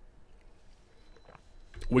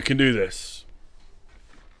 We can do this.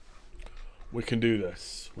 We can do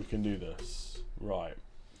this. We can do this. Right.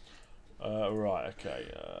 Right, okay.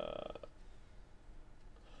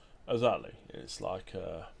 Exactly. It's like,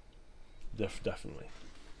 definitely.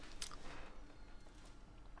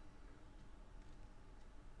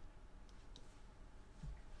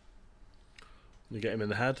 You get him in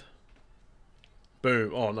the head.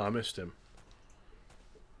 Boom. Oh, no, I missed him.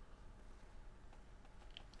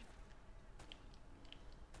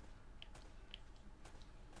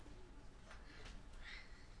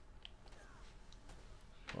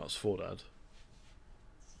 That's 4 dead.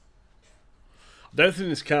 I don't think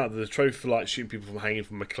this counts. There's a trophy for like shooting people from hanging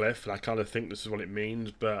from a cliff, and I kind of think this is what it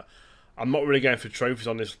means, but I'm not really going for trophies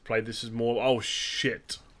on this play. This is more, oh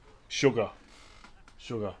shit, sugar,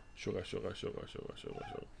 sugar, sugar, sugar, sugar, sugar, sugar,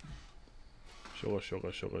 sugar,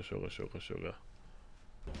 sugar, sugar, sugar, sugar, sugar.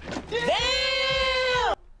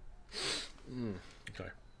 Damn! Okay.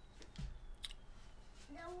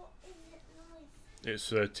 Now what is it noise?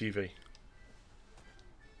 It's TV.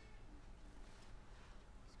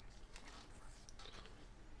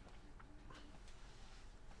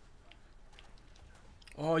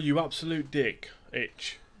 Oh, you absolute dick.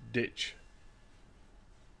 Ditch.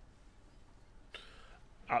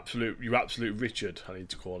 You absolute Richard, I need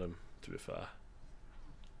to call him, to be fair.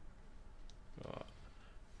 Right.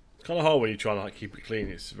 kind of hard when you try and like keep it clean.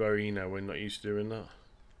 It's very, you know, we're not used to doing that.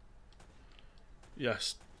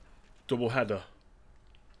 Yes, double header.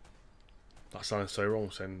 That sounds so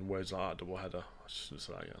wrong saying words like that, double header. I shouldn't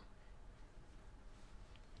say that again.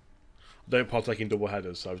 I don't partake in double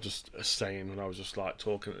headers, so I was just saying when I was just like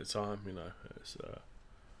talking at the time, you know. It's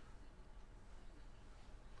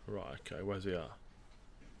right, okay, where's he at?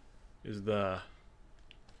 Is there?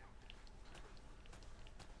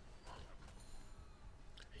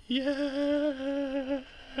 Yes.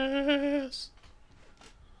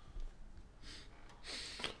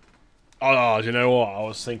 Oh, do you know what? I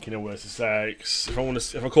was thinking of words to say.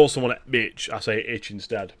 If I call someone a bitch, I say itch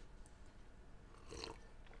instead.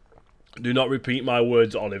 Do not repeat my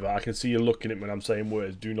words, Oliver. I can see you looking at me when I'm saying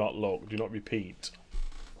words. Do not look. Do not repeat.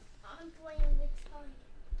 I'm playing with time.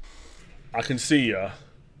 I can see you.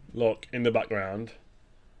 Look in the background.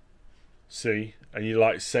 See, and you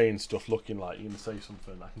like saying stuff, looking like you're gonna say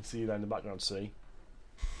something. I can see you there in the background. See.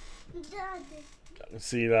 Daddy. I can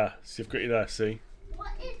see you there. See, I've got you there. See.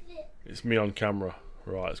 What is it? It's me on camera.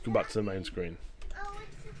 Right, let's go back to the main screen. Oh,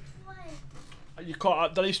 it's a play. You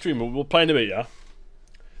can't. Daddy stream. We'll play in a bit, yeah.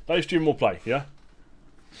 Daddy stream. We'll play, yeah.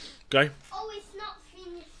 Okay. Oh, it's not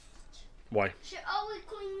finished. Why? Are we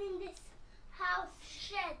cleaning this house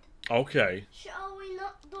shed? Okay. Are we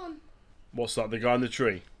not done? What's that? The guy in the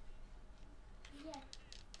tree. Yeah.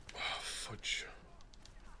 Oh, fudge.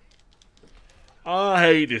 I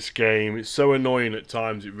hate this game. It's so annoying at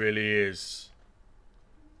times. It really is.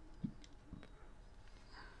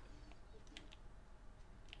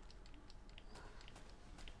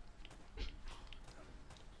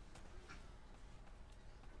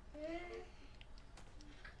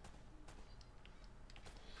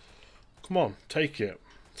 Come on, take it.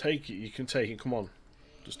 Take it. You can take it. Come on.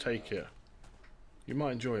 Just take it. You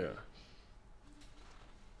might enjoy it.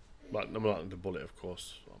 Like, I'm not the bullet, of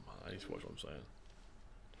course. I need to watch what I'm saying.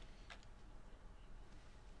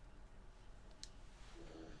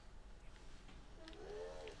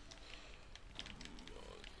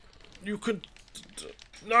 You could...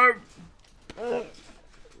 No!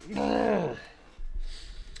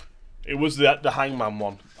 It was the hangman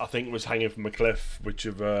one. I think it was hanging from a cliff, which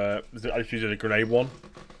of I actually did a grenade one.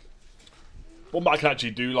 One that I can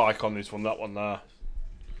actually do like on this one, that one there.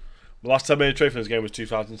 The last time I made a trophy in this game was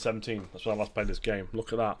 2017. That's when I last played this game.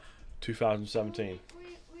 Look at that, 2017.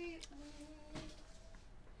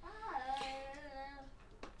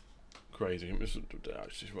 Crazy. It's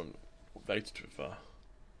just one updated to be fair.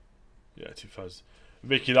 Yeah, 2000.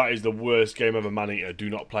 Vicky, that is the worst game ever, Man-Eater. Do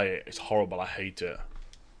not play it. It's horrible. I hate it.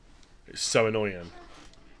 It's so annoying.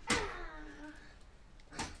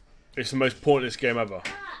 It's the most pointless game ever.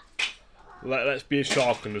 Let's be a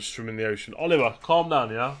shark and just swim in the ocean. Oliver, calm down,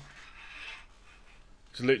 yeah?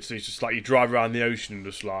 It's literally just like you drive around the ocean and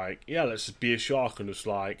just like, yeah, let's just be a shark and just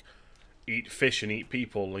like eat fish and eat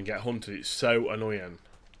people and get hunted. It's so annoying.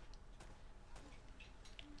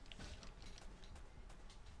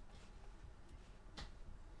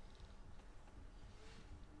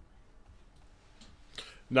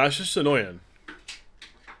 No, it's just annoying.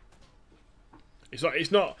 It's like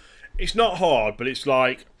it's not hard, but it's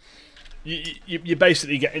like you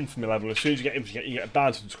basically get infamy level. As soon as you get infamy, you get a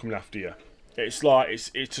bad that's coming after you. It's like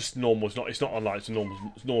it's just normal. It's not online. It's a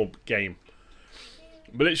normal game.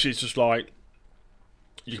 But literally, it's just like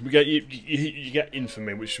you get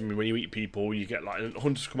infamy, which means when you eat people, you get like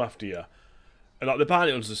hunters come after you, and like the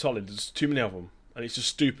bounty hunters are solid. There's too many of them, and it's just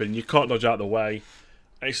stupid. And you can't dodge out of the way.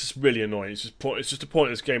 And it's just really annoying. It's just a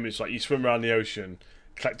pointless game. It's like you swim around the ocean,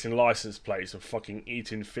 collecting license plates and fucking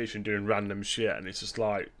eating fish and doing random shit. And it's just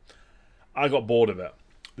like I got bored of it.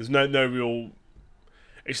 There's no real.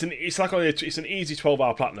 It's an easy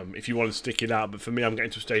 12-hour platinum if you want to stick it out. But for me, I'm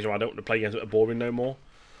getting to a stage where I don't want to play games that are boring no more.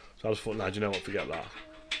 So I just thought, nah, do you know what? Forget that.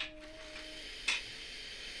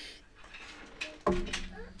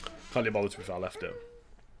 Can't be bothered if I left it.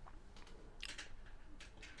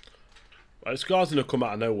 Well, this guy's gonna come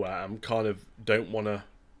out of nowhere. I'm kind of don't wanna.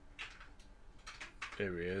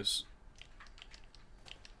 Here he is.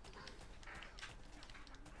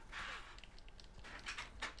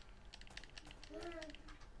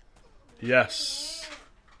 Yes.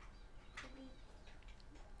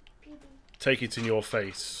 Take it in your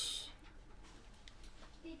face.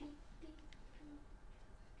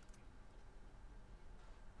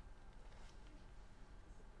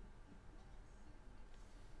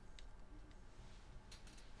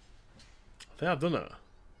 I think I've done it.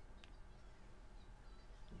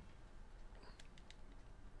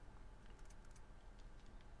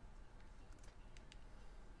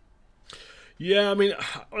 Yeah, I mean,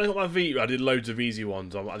 when I got my Vita, I did loads of easy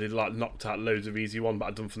ones. I did like knocked out loads of easy ones, but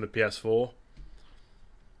I'd done from the PS4.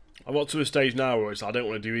 I'm not to a stage now where it's I don't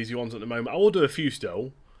want to do easy ones at the moment. I will do a few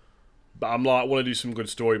still, but I'm like I want to do some good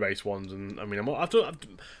story-based ones. And I mean, my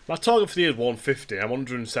target for the year is 150. I'm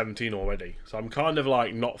 117 already, so I'm kind of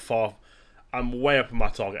like not far. I'm way up in my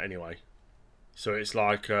target anyway. So it's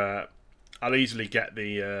like I'll easily get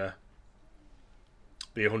the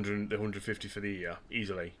 150 for the year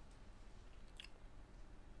easily.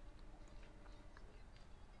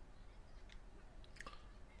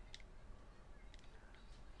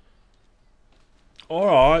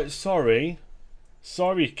 Alright, sorry.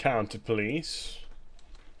 Sorry, counter police.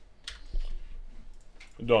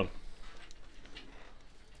 Done.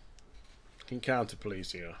 Can counter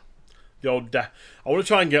police here. The old I want to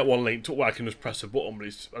try and get one linked up where I can just press a button, but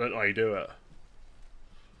I don't know how you do it.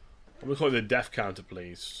 I'm going to call it the death counter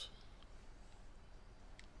police.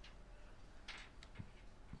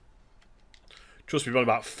 Trust me, we've got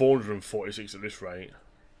about 446 at this rate.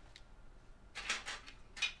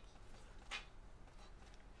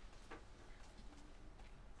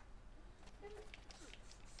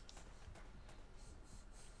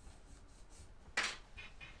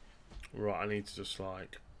 Right, I need to just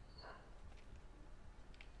like...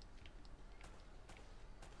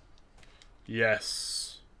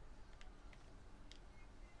 Yes.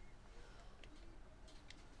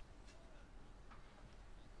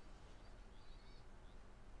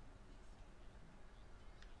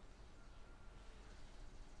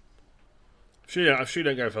 I sure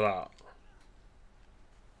don't go for that.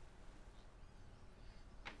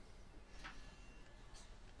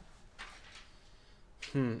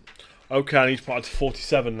 Okay, I need to put it to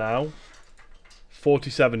 47 now.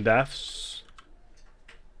 47 deaths.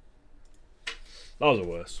 That was the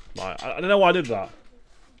worst. I don't know why I did that.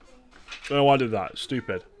 I don't know why I did that. It's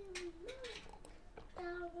stupid.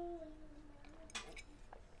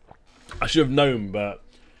 I should have known, but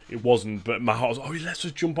it wasn't. But my heart was, oh, let's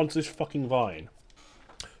just jump onto this fucking vine.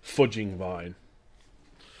 Fudging vine.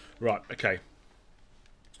 Right, okay.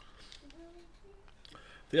 I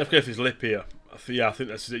think I have to go for his lip here. I think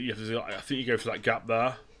that's it. I think you go for that gap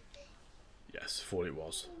there. Yes, thought it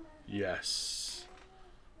was. Yes.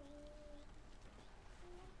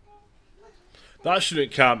 That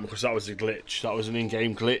shouldn't count because that was a glitch. That was an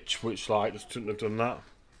in-game glitch, which like just shouldn't have done that.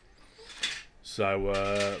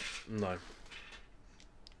 So no.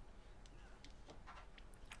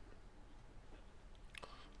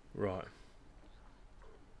 Right.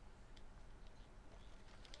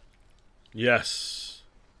 Yes.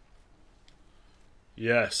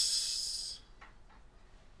 Yes.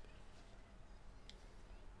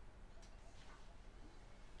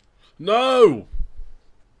 No!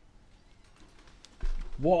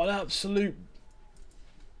 What an absolute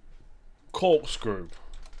corkscrew.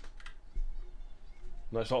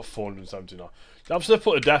 No, it's not 479. I'm still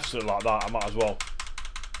put a death like that, I might as well.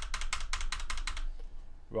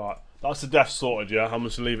 Right, that's the death sorted, yeah? I'm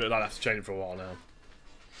just going to leave it at that. I have to change it for a while now.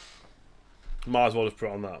 Might as well just put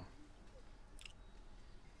it on that.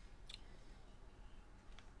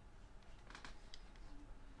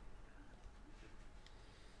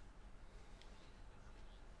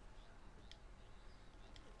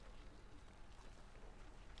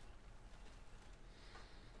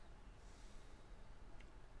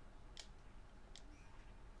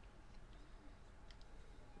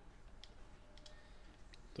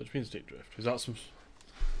 What do you mean stick drift? Is that some...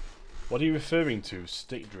 What are you referring to?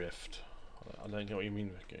 Stick drift? I don't get what you mean,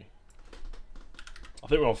 Ricky. I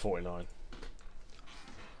think we're on 49.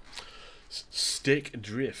 Stick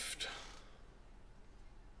drift.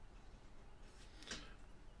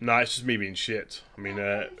 Nah, it's just me being shit. I mean,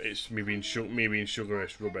 it's me being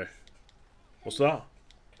sugarish rubbish. What's that?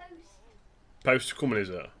 Post coming, is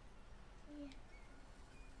it?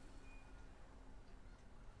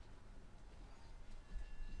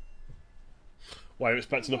 Why are you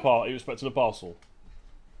expecting a parcel?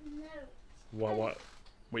 No. What? What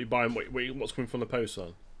are you buying? What's coming from the post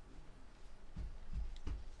then?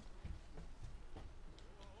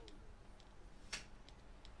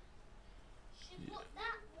 She got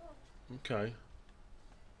that one. Okay.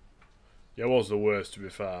 Yeah, it was the worst, to be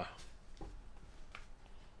fair.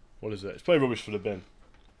 What is it? It's probably rubbish for the bin.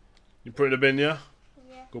 You put it in the bin, yeah?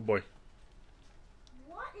 Yeah. Good boy.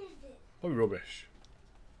 What is it? Probably rubbish.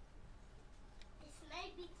 It's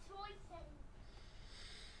maybe toy thing.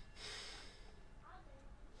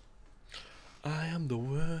 I am the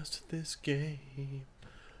worst at this game.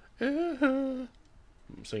 I'm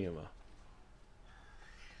singing that.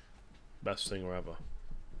 Best singer ever.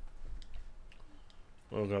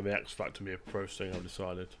 I'm going to be X Factor and be a pro singer, I've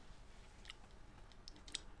decided.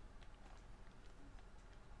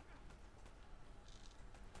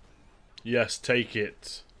 Yes, take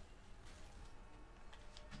it.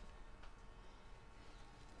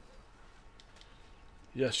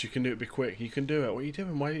 Yes, you can do it. Be quick. You can do it. What are you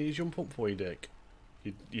doing? Why didn't you jump up for you, dick?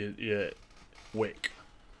 You wick.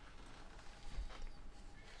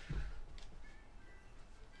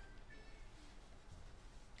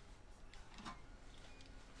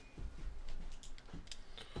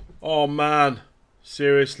 Oh man,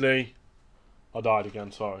 seriously, I died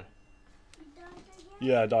again. Sorry. You died again?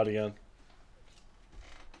 Yeah, I died again.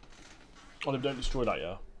 Olive, don't destroy that,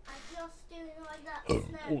 yeah. I'm just doing like that Oh,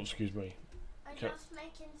 snow. excuse me. I'm Okay. just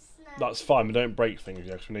making snow. That's fine, but don't break things,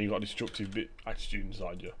 yeah, because we know you've got a destructive attitude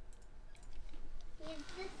inside you. Is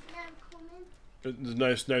this snow coming? There's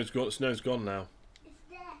no snow's gone now. It's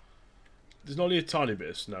there. There's only a tiny bit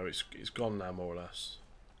of snow. It's gone now, more or less.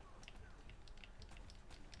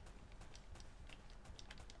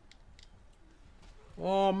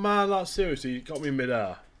 Oh man, that's seriously, you got me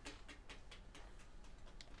mid-air.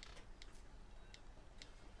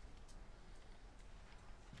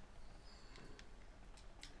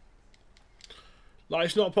 Like,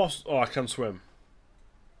 it's not possible. Oh, I can swim.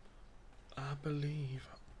 I believe.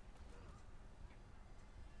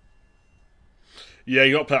 Yeah,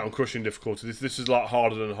 you got to play it on crushing difficulty. This is like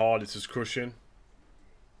harder than hard. This is crushing.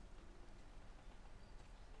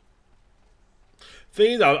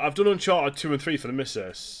 Thing is, though, I've done Uncharted 2 and 3 for the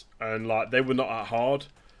missus, and like they were not that hard.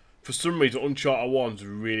 For some reason, Uncharted 1's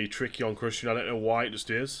really tricky on crushing. I don't know why, it just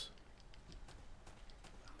is.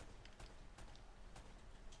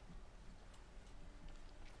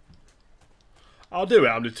 I'll do it.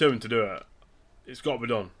 I'm determined to do it. It's got to be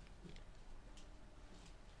done.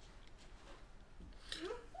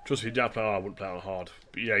 Trust me, if you don't play on hard, I wouldn't play on hard.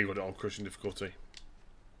 But yeah, you got it on crushing difficulty.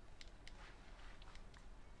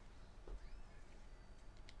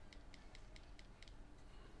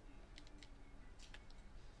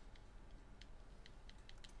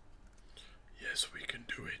 Yes, we can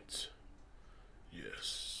do it.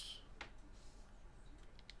 Yes.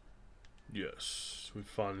 Yes. We're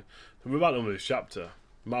fine. We're about done with this chapter.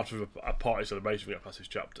 We might have to have a party celebration if we get past this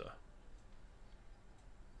chapter.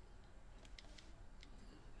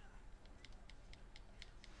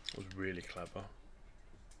 That was really clever.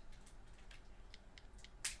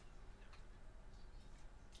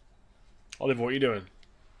 Oliver, what are you doing?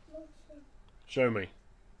 Nothing. Show me.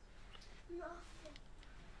 Nothing.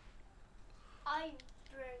 I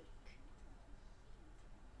broke.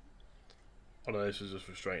 Oh no, this is just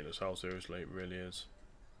frustrating as hell, seriously, it really is.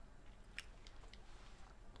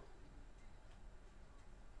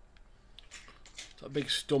 It's that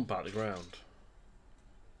big stump out of the ground.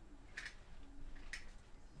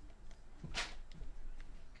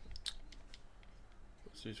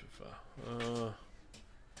 What's this for?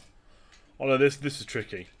 Oh no, this is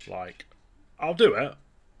tricky. Like, I'll do it.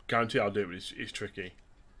 Guarantee I'll do it, but it's tricky.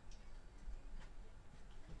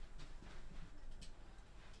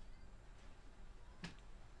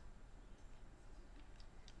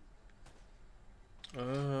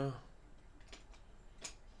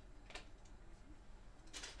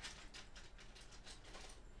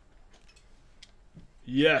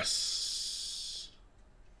 Yes,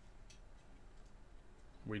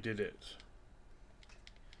 we did it.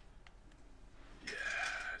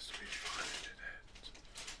 Yes, we finally did it.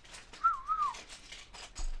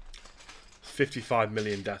 55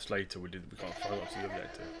 million deaths later, we got to the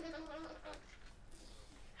objective.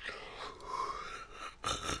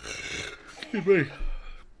 Excuse me.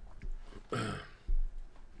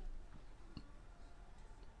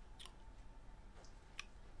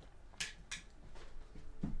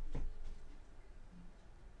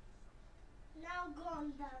 Now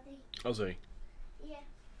gone, Daddy. How's he? Yeah.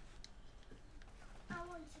 I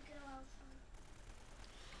want to go outside.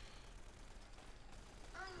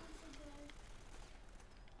 I want to go.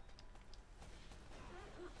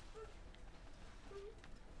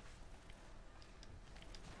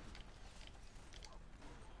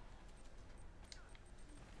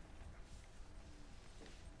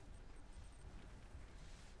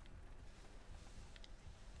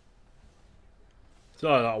 It's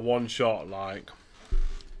like that one shot, like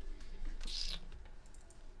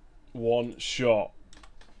one shot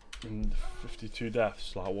and 52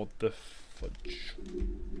 deaths. Like, what the fudge?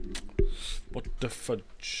 What the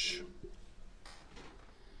fudge?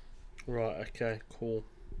 Right, okay, cool.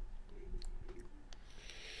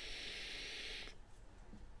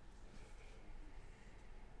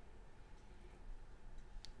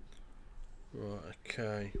 Right,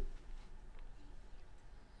 okay.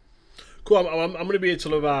 Cool, I'm going to be here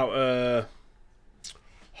till about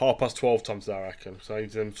 12:30 times today, I reckon. So I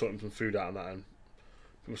need to sort some food out on that end.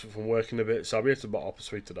 I'm from working a bit, so I'll be here till about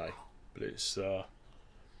 3:30 today. but it's all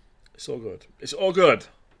good. It's all good.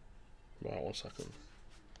 Right, 1 second.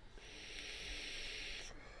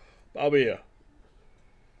 I'll be here.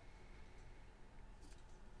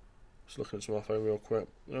 Just looking at my phone real quick.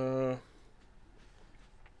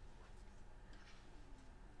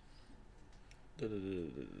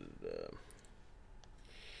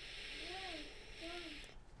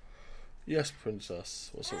 Yes,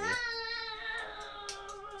 princess. What's up with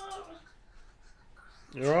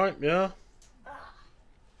you? You alright? Yeah?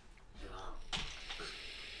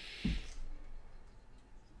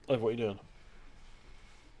 Oh, what are you doing?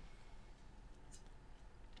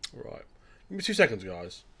 Right. Give me 2 seconds,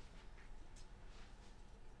 guys.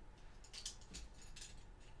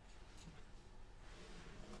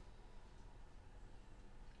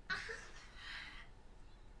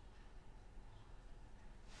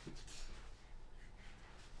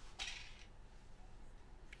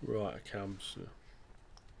 Right, cams.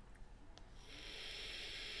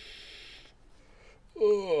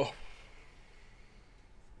 Oh.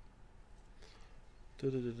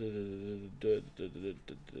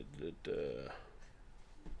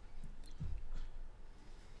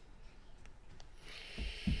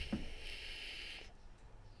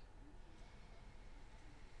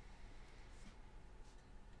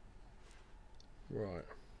 Right.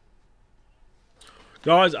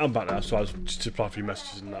 Guys, I'm back now, so I was just to reply a few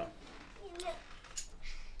messages and that.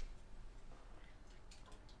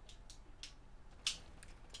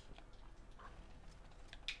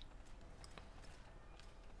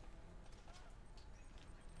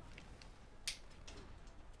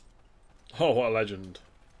 Oh, what a legend.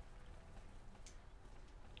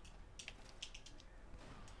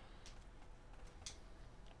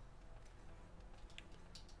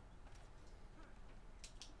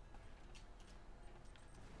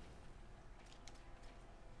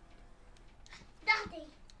 Daddy.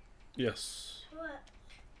 Yes. What?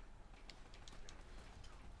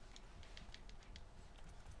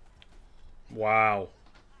 Wow.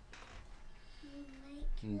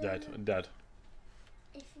 You make Dead. Dead.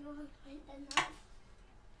 if you want to make the knife.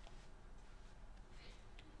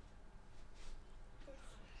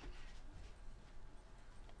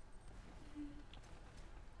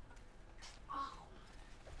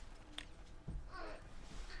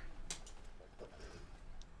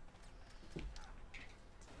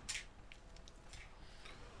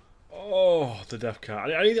 Oh, the death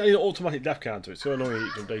count. I need an automatic death counter. It's so annoying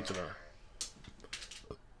each update now.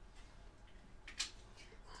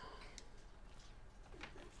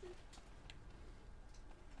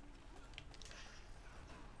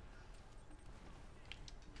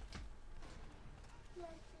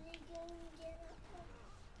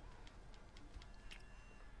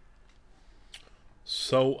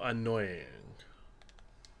 So annoying.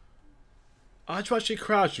 How'd you actually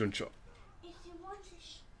crouch, Uncharted? If you want to,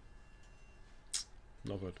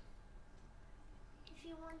 Not good. if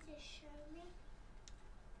you want to show me,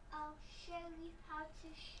 I'll show you how to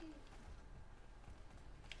shoot.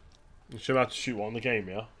 You show me how to shoot one in the game,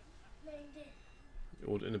 yeah? No, this.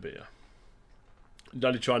 Or in a bit, yeah?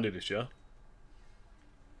 Daddy, try and do this, yeah?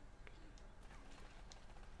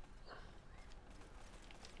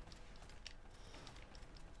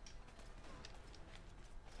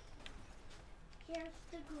 Here's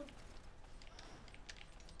the good.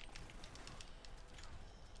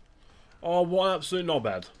 Oh, what an absolute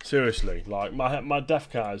knobhead. Seriously, like, my death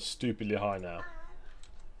count is stupidly high now.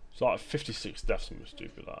 It's like 56 deaths, something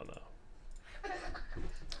stupid like that now.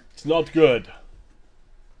 It's not good.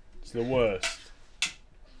 It's the worst.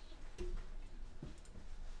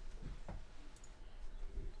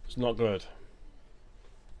 It's not good.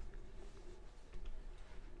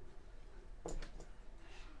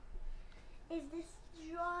 Is this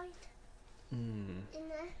dried in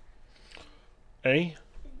there? Eh? Is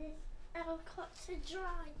this avocado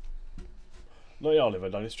dried? Not yet, Oliver.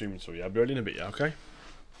 Don't streaming, so yeah. I'll be ready in a bit, yeah, okay?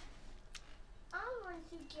 I want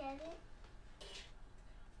to get it.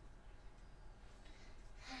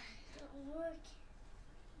 It's not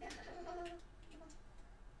working.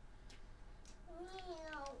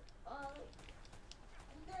 Meow.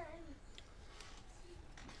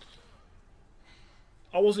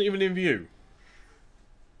 I wasn't even in view.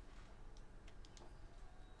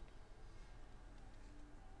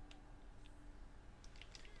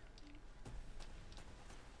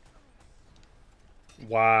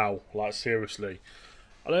 Wow, like seriously.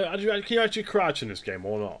 Can you actually crouch in this game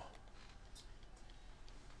or not?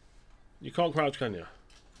 You can't crouch, can you?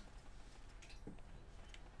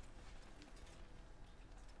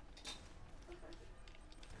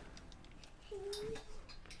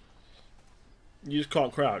 You just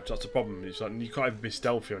can't crouch. That's the problem. It's like you can't even be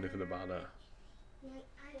stealthy or anything about it.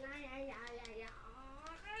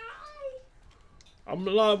 I'm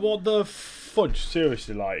like, what the fudge?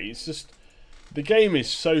 Seriously, like, it's just the game is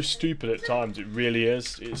so stupid at times. It really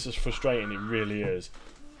is. It's just frustrating. It really is.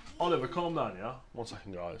 Oliver, calm down, yeah. 1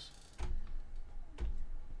 second, guys.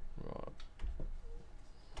 Right.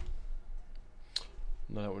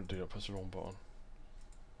 No, that wouldn't do that. Press the wrong button.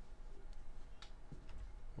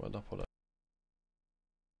 Where'd I put it?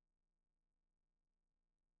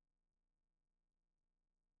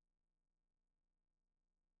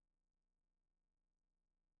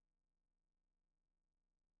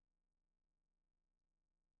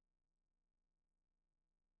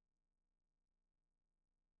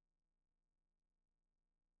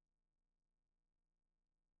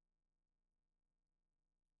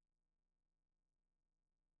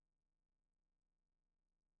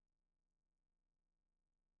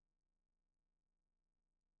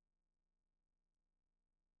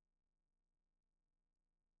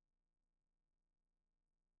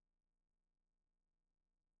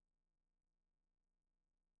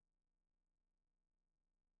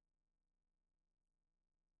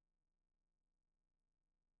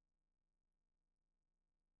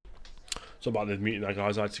 So about this meeting, that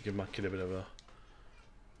guys, I had to give my kid a bit of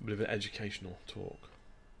an educational talk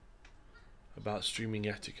about streaming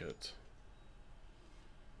etiquette.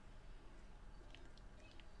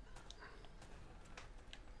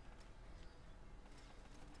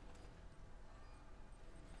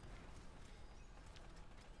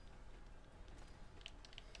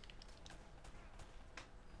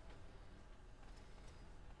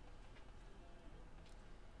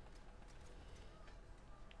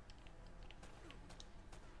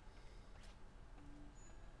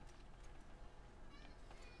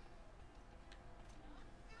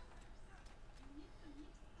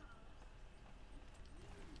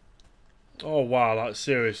 Oh wow, like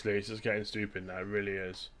seriously, it's just getting stupid now. It really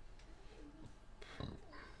is.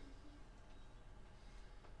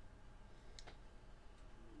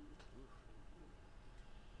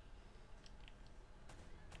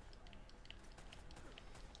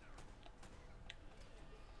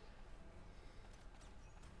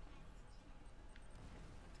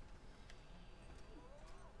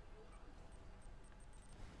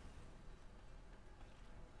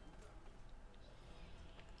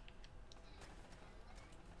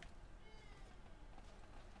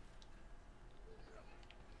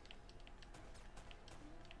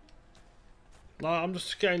 Like, I'm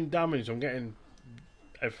just getting damaged. I'm getting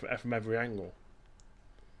F from every angle.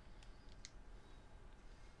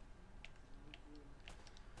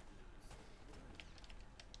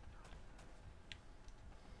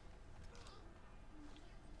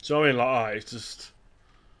 So I mean, like, it's just,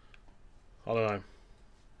 I don't know.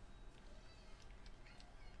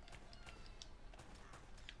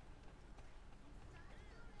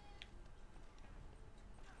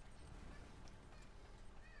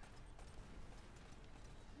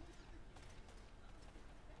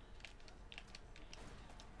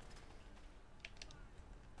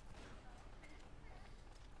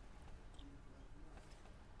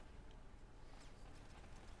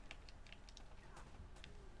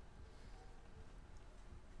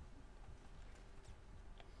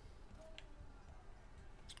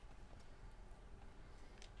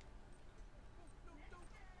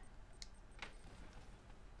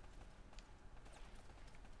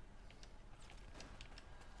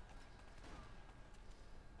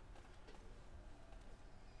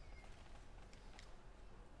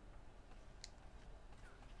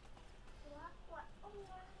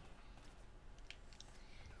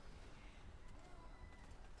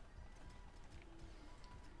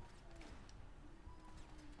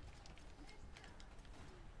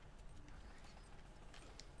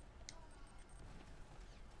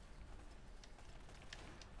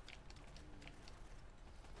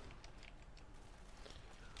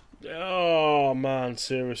 Oh man,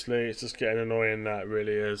 seriously, it's just getting annoying. That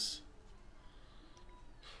really is.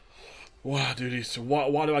 Wow, dude, so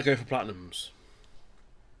why do I go for platinums?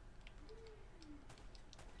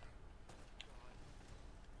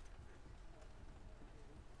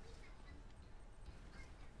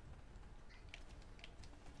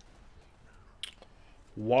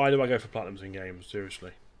 Why do I go for platinums in games?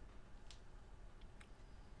 Seriously.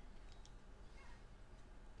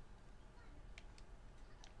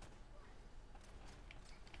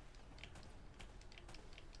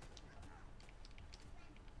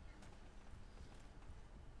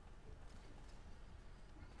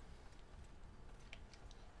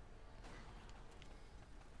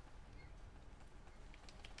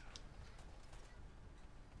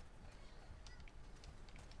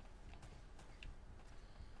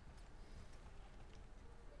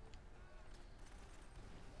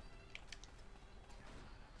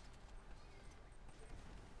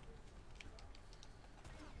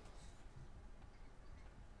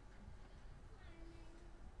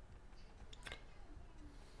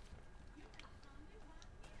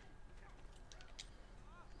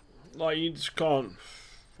 Like, you just can't...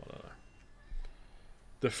 I don't know.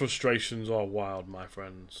 The frustrations are wild, my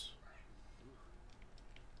friends.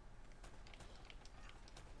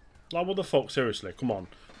 Like, what the fuck? Seriously, come on.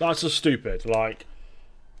 That's just stupid. Like,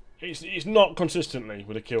 it's not consistently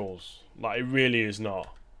with the kills. Like, it really is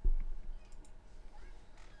not.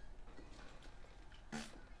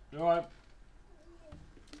 You alright?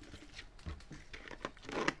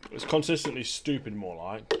 It's consistently stupid, more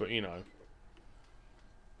like, but you know.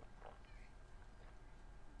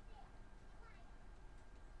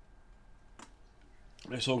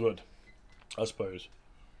 It's all good, I suppose.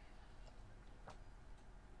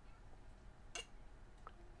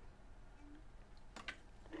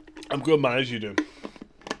 I'm good, man, as you do.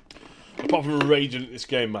 Apart from raging at this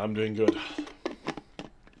game, man, I'm doing good.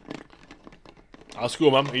 How's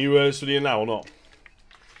school, man? Are you studying now or not?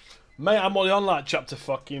 Mate, I'm only on like chapter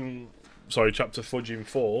fudging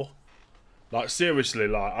 4. Like, seriously,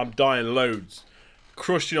 like, I'm dying loads.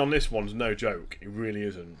 Crushing on this one's no joke. It really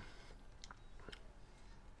isn't.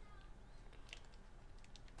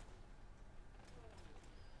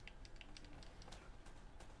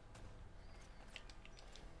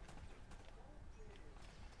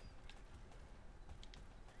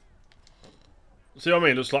 See what I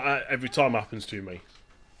mean? It's like every time happens to me.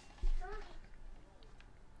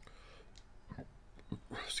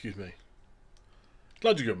 Excuse me.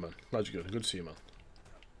 Glad you're good, man. Glad you're good. Good to see you,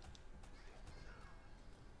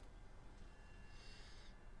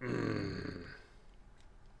 man.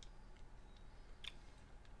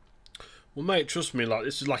 Well, mate, trust me, like,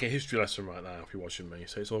 this is like a history lesson right now if you're watching me,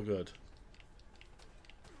 so it's all good.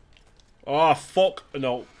 Oh, fuck!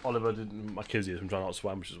 No, Oliver didn't. My kids here, I'm trying not to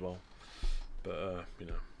sandwich as well. But, you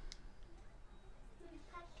know.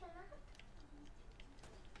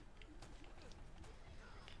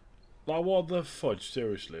 Like, what the fudge?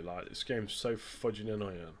 Seriously, like, this game's so fudging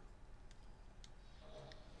annoying.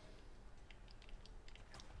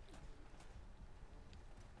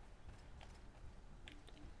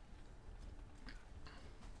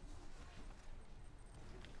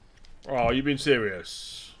 Oh, you been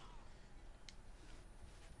serious?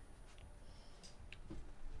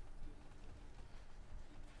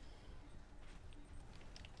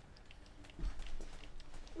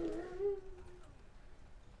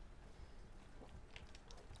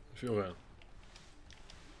 Feel man.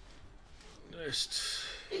 Just...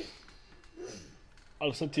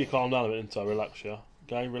 I'll send you calm down a bit until I relax, yeah?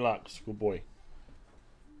 Okay, relax, good boy.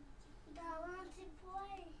 Dad, I want to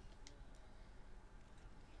play.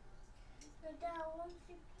 Dad, I want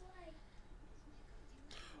to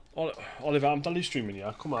play. Oliver, I'm done streaming,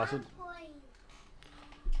 yeah? Come on, I said... Play.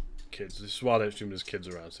 Kids, this is why I don't stream there's kids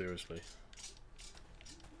around, seriously.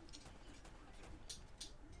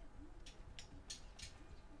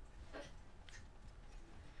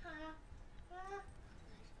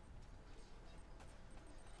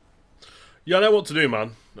 Yeah, I know what to do,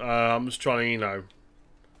 man. I'm just trying to, you know...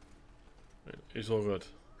 It's all good.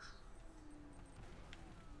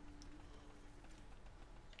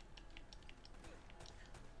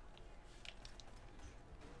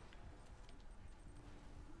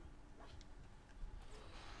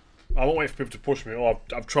 I won't wait for people to push me. Oh,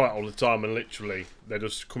 I've tried it all the time and literally they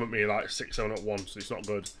just come at me like 6, 7 at once. It's not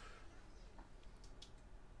good.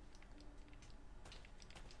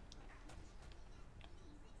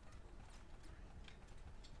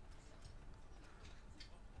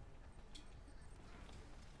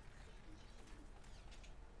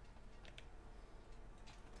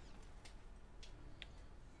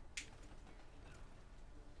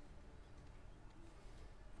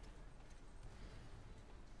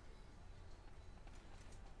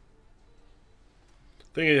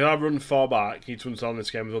 Thing is, if I run far back, you need to understand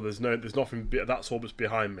this game as well. There's nothing. That's all that's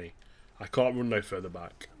behind me. I can't run no further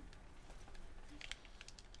back.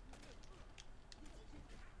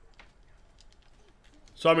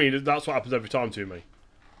 So I mean, that's what happens every time to me.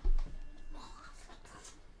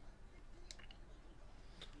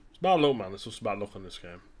 It's about luck, man. It's just about luck in this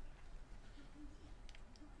game.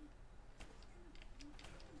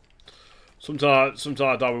 Sometimes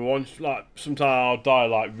I die with one. Like sometimes I'll die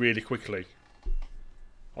like really quickly.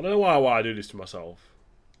 I don't know why I do this to myself.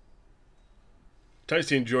 It takes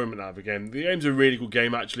the enjoyment out of the game. The game's a really good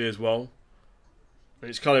game actually as well. And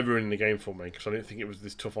it's kind of ruining the game for me because I didn't think it was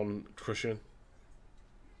this tough on crushing.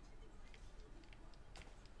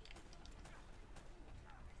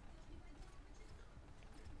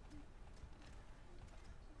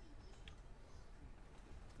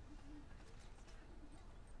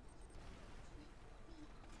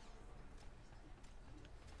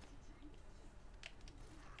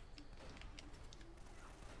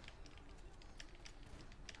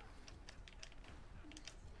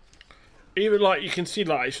 Even like you can see,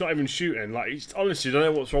 like it's not even shooting. Like it's honestly, I don't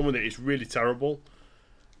know what's wrong with it. It's really terrible.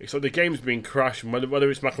 It's like the game's been crashing. Whether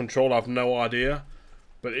it's my controller, I have no idea.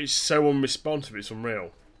 But it's so unresponsive. It's unreal.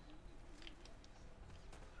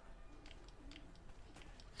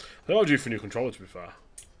 I think I'll do for a new controller, to be fair.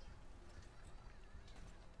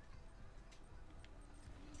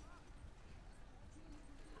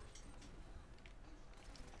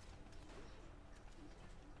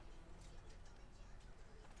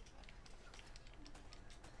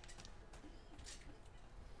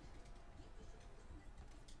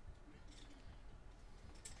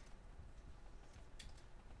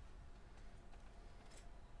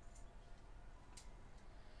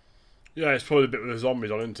 Yeah, it's probably a bit with the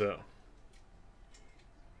zombies on, isn't it?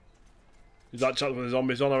 Is that chat with the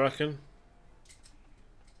zombies on, I reckon?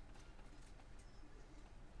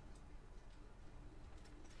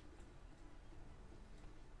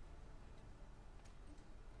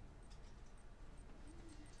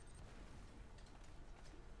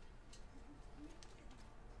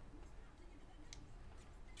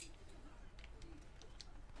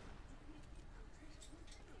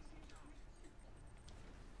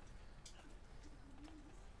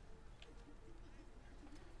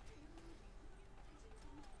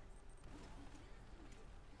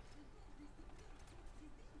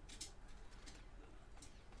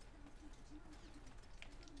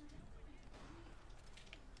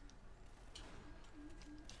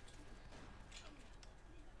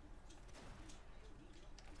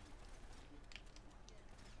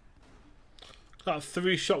 Got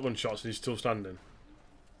 3 shotgun shots and he's still standing.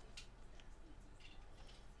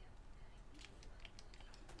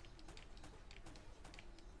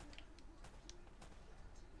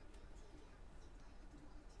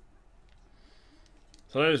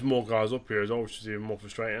 So I know there's more guys up here as well, which is even more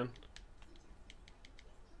frustrating.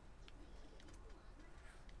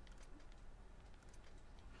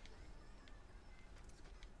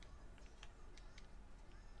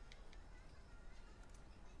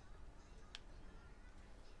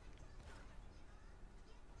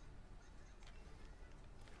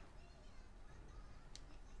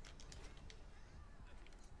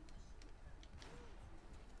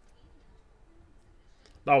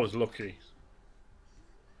 That was lucky.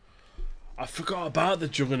 I forgot about the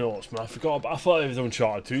Juggernauts, man. I thought it was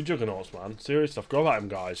Uncharted 2 Juggernauts, man. Seriously, I forgot about them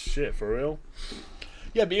guys. Shit, for real.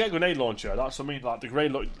 Yeah, but you get a grenade launcher. That's what I mean. Like the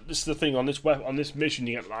grenade. This is the thing on this mission.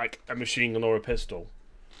 You get like a machine gun or a pistol.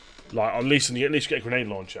 Like at least you get a grenade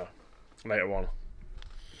launcher later on,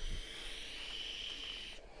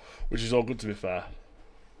 which is all good to be fair.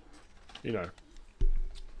 You know.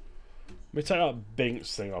 Let me take that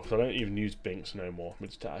Binks thing off, because I don't even use Binks no more. Let me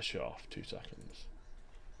just take that shit off. 2 seconds.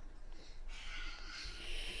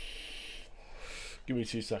 Give me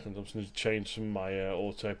 2 seconds. I'm just going to change some of my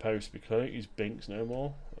auto post because I don't use Binks no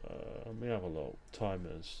more. Let me have a look.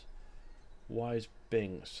 Timers. Why is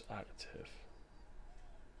Binks active?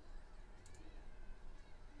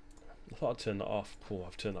 I thought I'd turn that off. Cool,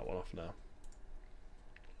 I've turned that one off now.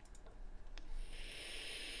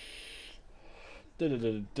 Cool,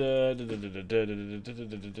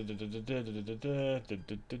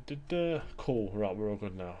 right, we're all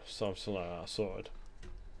good now. So I'm still like that, sorted.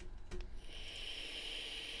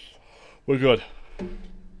 We're good.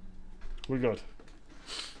 We're good.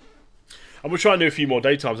 And we're trying to do a few more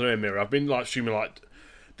daytimes anyway, Mirror. I've been like streaming like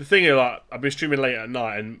the thing is like I've been streaming late at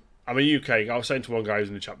night, and I'm a UK guy. I was saying to one guy who's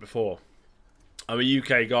in the chat before. I'm a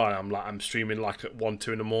UK guy. I'm streaming like at 1,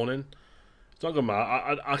 2 in the morning. It's not good,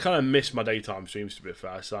 man. I kind of miss my daytime streams, to be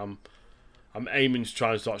fair. So I'm aiming to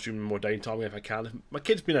try and start streaming more daytime if I can. My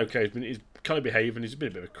kid's been okay. He's kind of behaving. He's been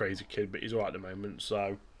a bit of a crazy kid, but he's alright at the moment.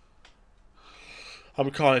 So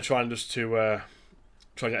I'm kind of trying just to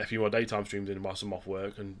try and get a few more daytime streams in whilst I'm off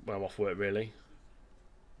work and when I'm off work, really.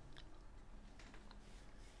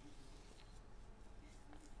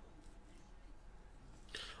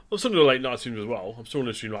 I'm still doing late night streams as well. I'm still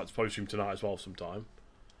going to stream like probably stream tonight as well sometime.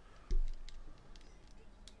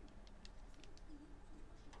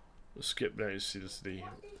 Let's skip down to see this.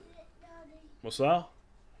 What's that?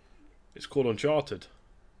 It's called Uncharted.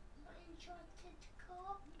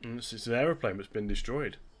 It's an aeroplane that's been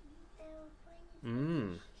destroyed.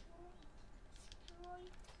 Oh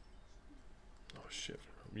shit.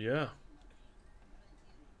 Yeah.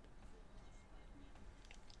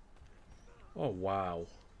 Oh wow.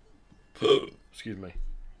 Excuse me.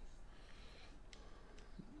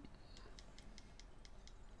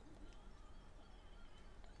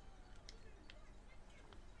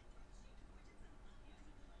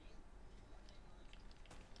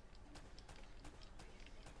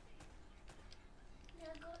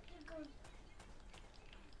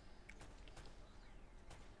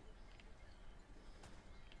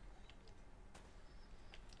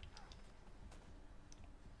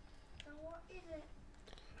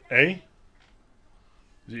 Eh?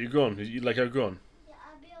 Is it your gun? Is it you like a gun? Yeah,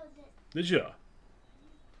 I built it. Did you?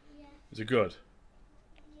 Yeah, Is it good?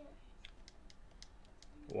 yeah.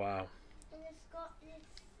 Wow. And it's got this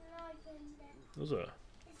slide in there. Does it?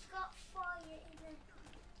 It's got fire in it.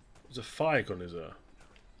 It's a fire gun, is it? No,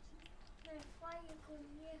 fire gun,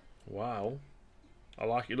 yeah. Wow. I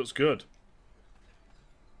like it. It looks good.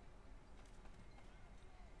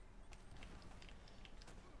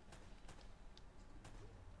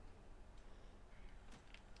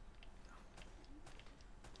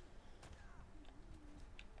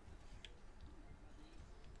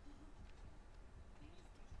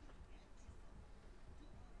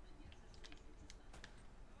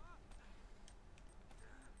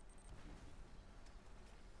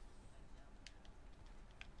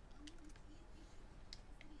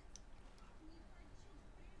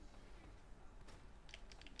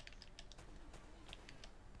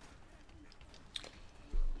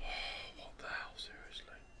 What the hell,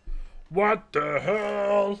 seriously? What the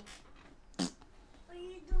hell? What are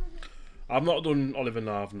you doing? I've not done Oliver,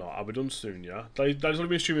 no, I've not. I'll be done soon, yeah? Daddy's only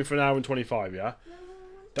been streaming for an hour and 25, yeah? No,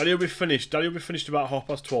 Daddy will be finished. Daddy will be finished about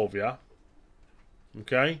 12:30, yeah?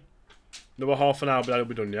 Okay? Another half an hour, but Daddy will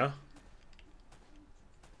be done, yeah?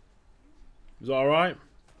 Is that alright?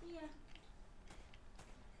 yeah.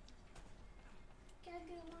 Can I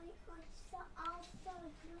get my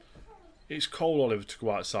outside? It's cold, Oliver, to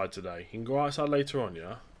go outside today. You can go outside later on,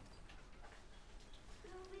 yeah?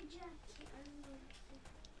 No, my jacket. I want to.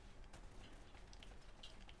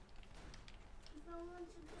 If I want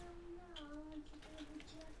to go now, I want to go the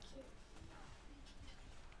jacket.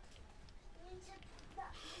 Let me check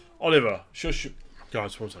that. Oliver, shush.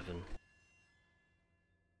 Guys, 1 second.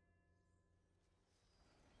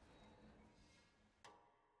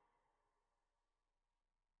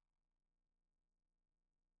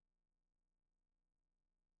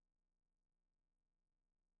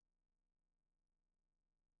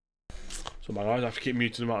 So my guys, I have to keep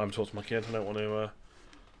muting them out and talk to my kids. I don't want to.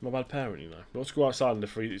 I'm a bad parent, you know. He wants to go outside in the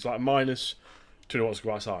freeze. It's like minus 2. He wants to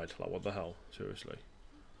go outside. Like, what the hell? Seriously.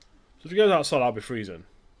 So if he goes outside, I'll be freezing.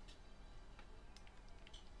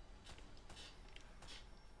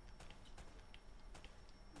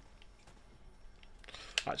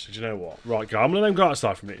 Actually, do you know what? Right, guys, I'm going to let him go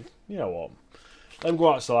outside for me. You know what? Let him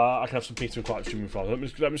go outside. I can have some pizza and quite streaming from. Let me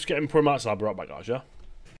just get him, put him outside. I'll be right back, guys, yeah?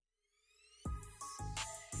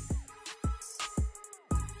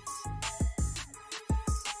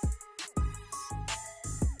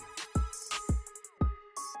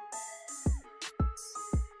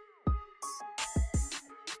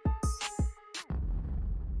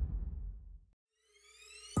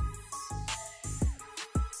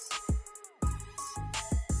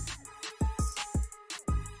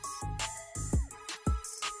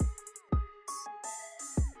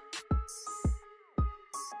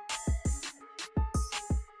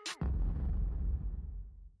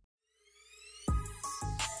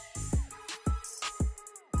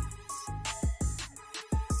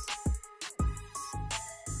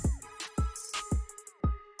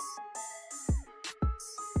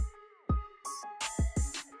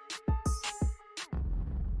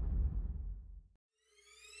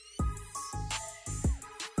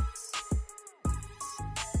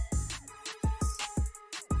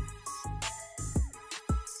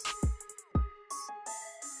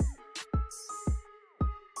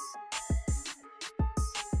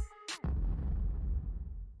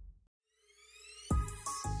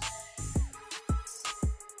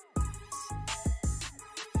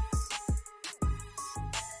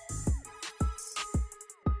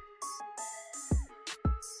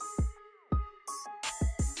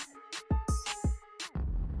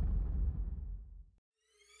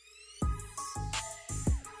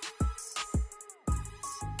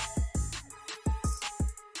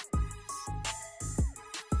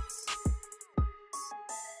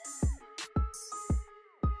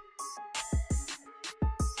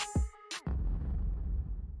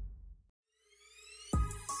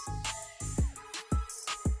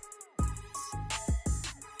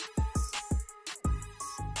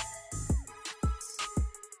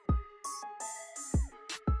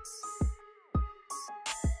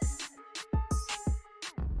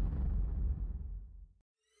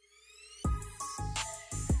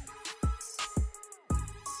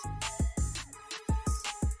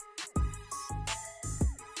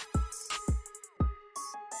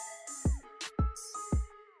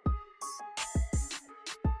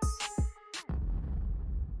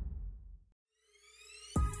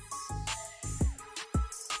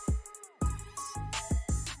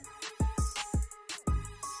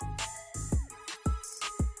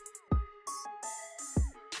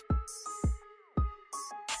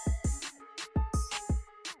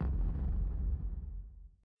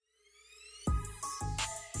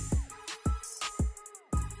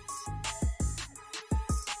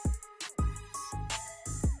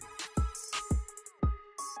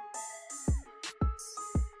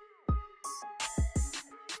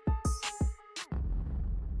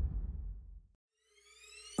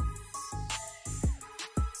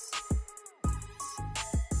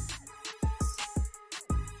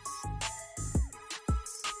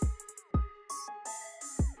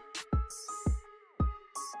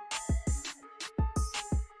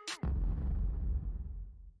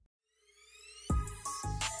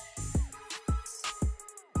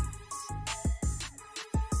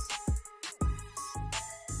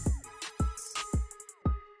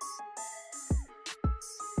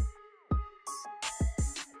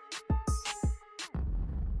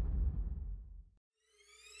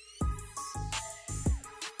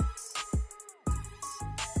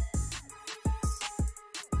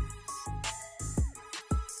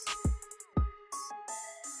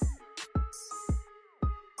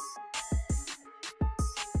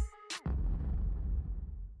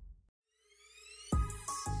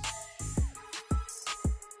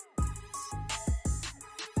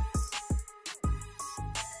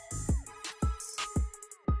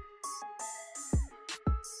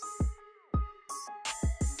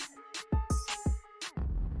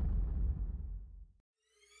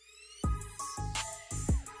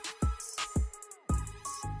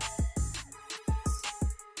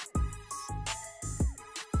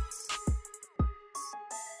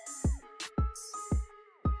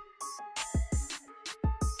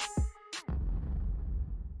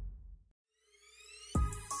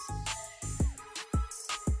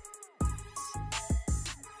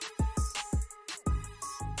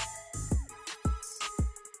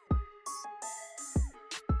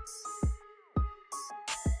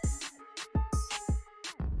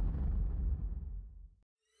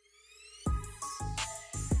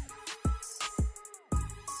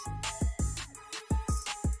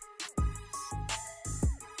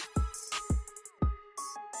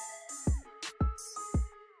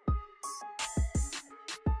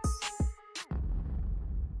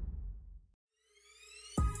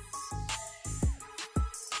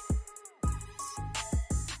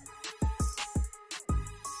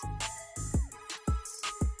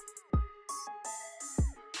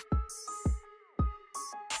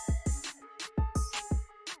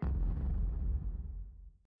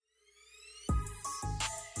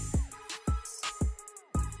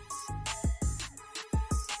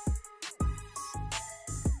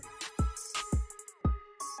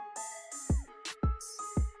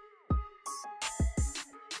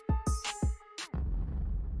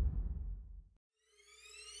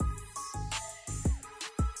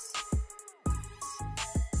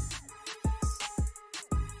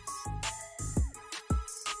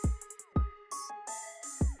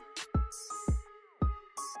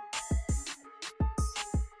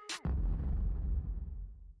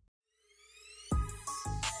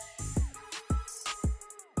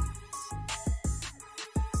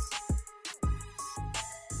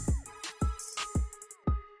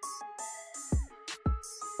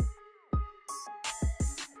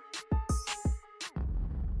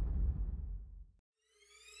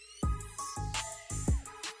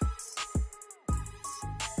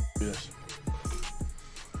 Do this.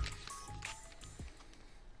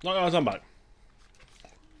 Right guys, I'm back.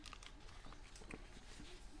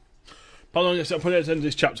 Pardon, I'm putting it at the end of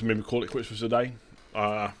this chapter, maybe call it quits for today.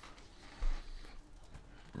 I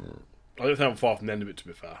don't think I'm far from the end of it, to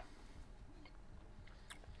be fair.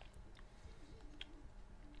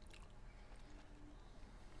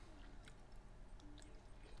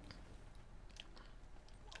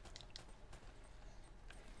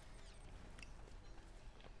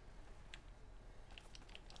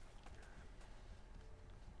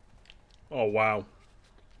 Oh wow.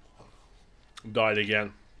 Died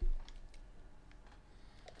again.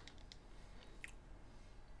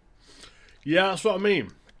 Yeah, that's what I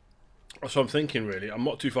mean. That's what I'm thinking, really. I'm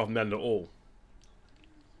not too far from the end at all.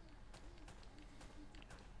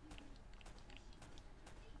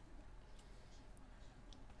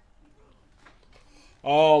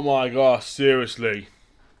 Oh my gosh, seriously.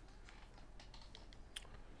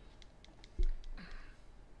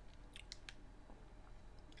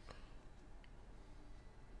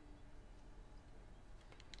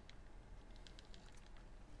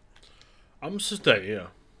 I'm just stay here.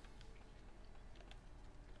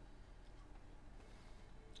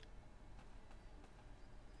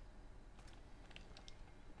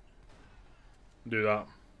 Do that.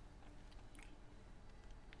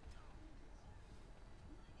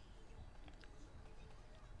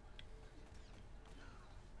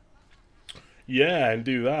 Yeah, and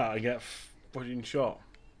do that. I get fucking shot.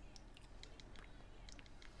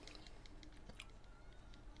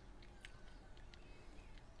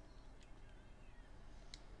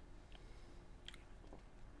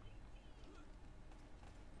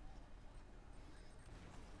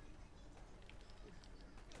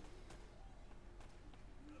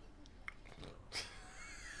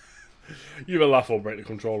 You either laugh or break the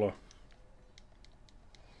controller.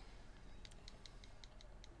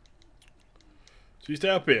 So you stay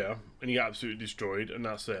up here and you get absolutely destroyed, and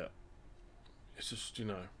that's it. It's just, you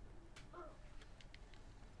know.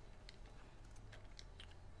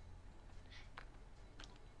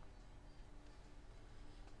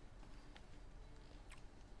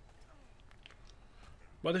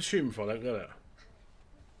 Why they shoot me for? I don't get it.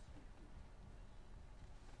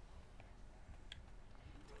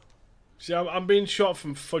 See, I'm being shot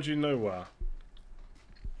from fudging nowhere.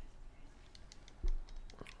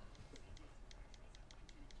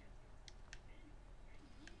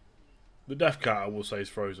 The death cat, I will say, is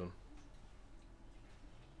frozen.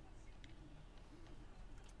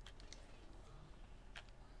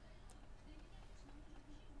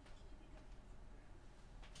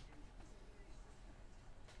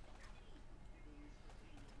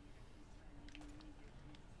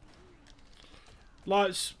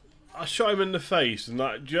 Like, I shot him in the face, and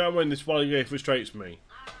like, do you know when this volley game frustrates me?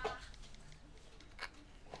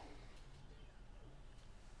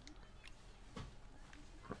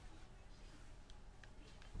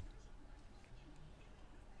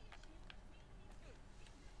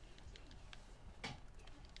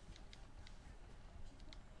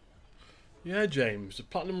 Yeah, James. The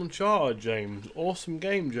Platinum Uncharted, James. Awesome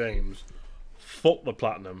game, James. Fuck the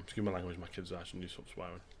Platinum. Excuse my language, my kids actually need to stop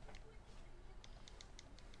swearing.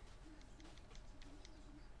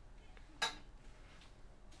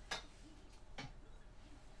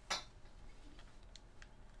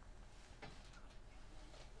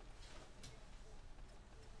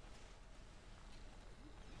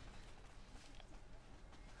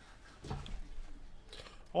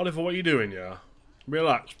 Oliver, what are you doing, yeah?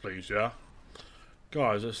 Relax, please, yeah?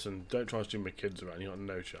 Guys, listen, don't try to do my kids around, you got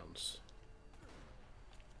no chance.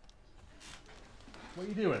 What are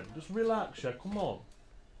you doing? Just relax, yeah, come on.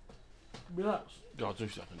 Relax. God, 2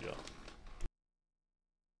 seconds, yeah.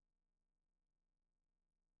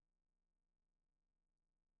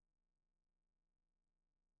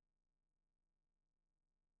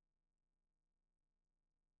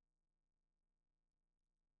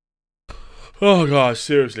 Oh, guys,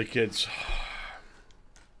 seriously, kids.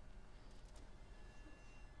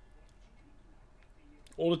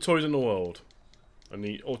 All the toys in the world. And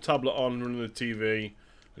the or tablet on, running the TV,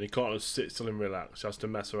 and he can't just sit still and relax. He has to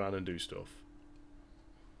mess around and do stuff.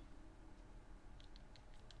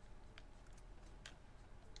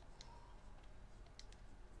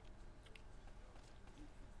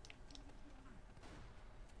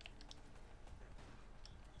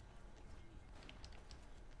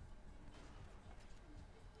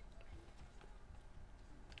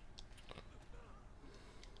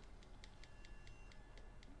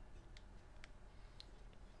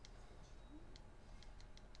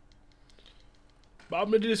 But I'm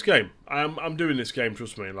gonna do this game. I'm doing this game.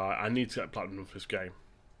 Trust me. Like I need to get platinum for this game.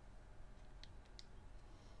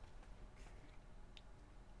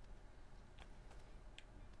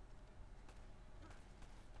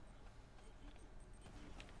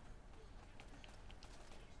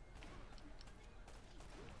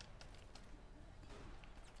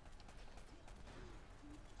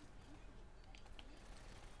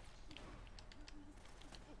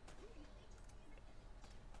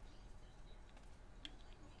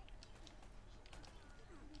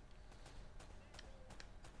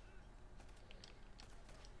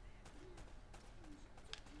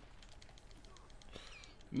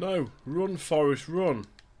 No, run, Forrest, run.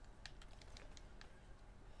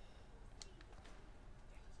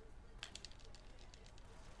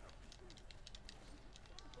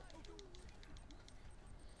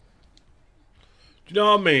 Do you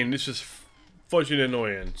know what I mean? This is fudging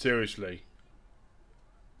annoying, seriously.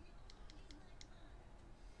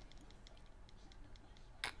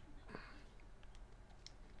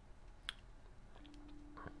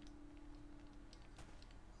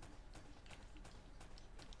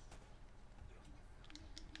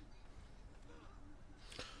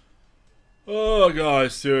 Oh,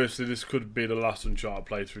 guys, seriously, this could be the last Uncharted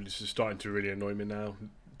playthrough. This is starting to really annoy me now.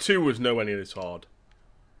 2 was nowhere near this hard.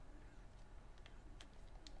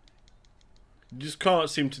 You just can't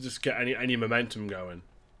seem to just get any momentum going.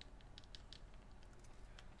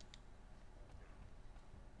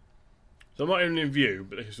 So I'm not even in view,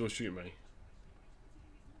 but they can still shoot me.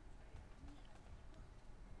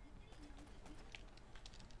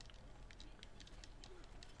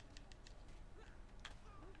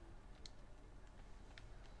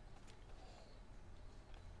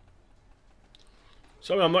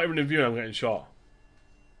 Sorry, I'm not even in view and I'm getting shot.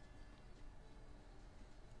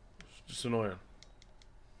 It's just annoying.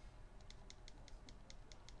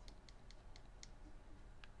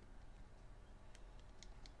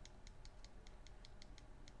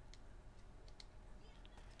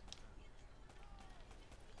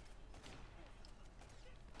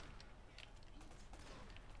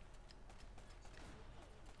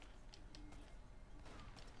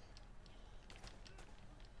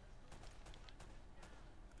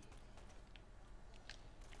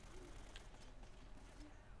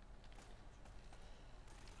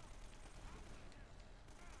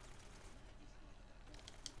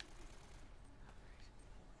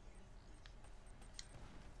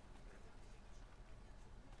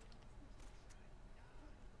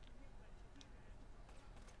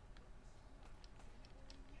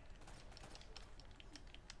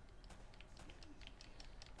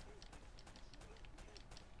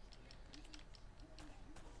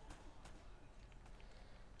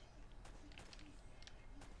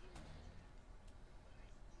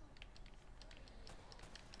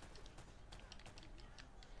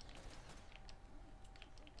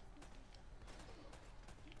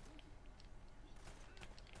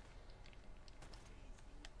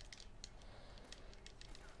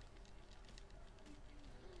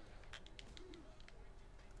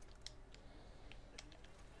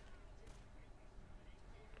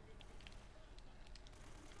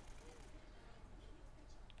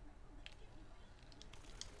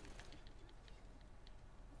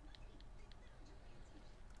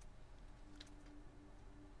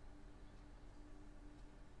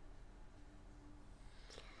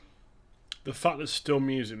 The fact there's still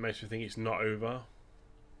music makes me think it's not over.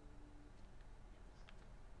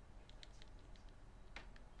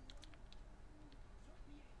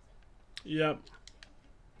 Yep.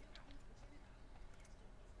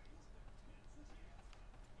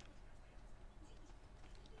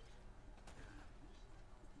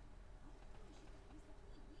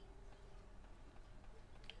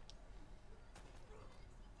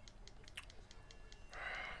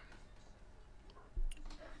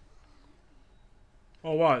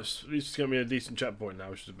 Oh wow, it's at least going to be a decent checkpoint now,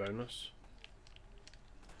 which is a bonus.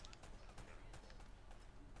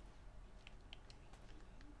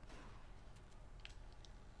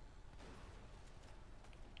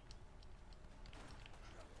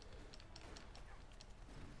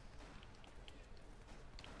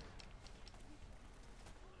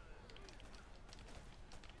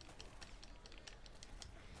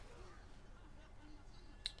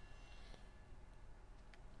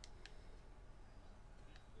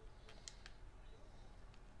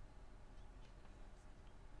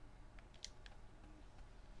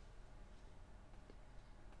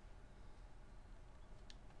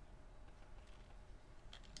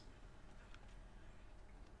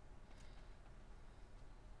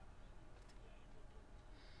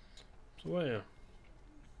 So where?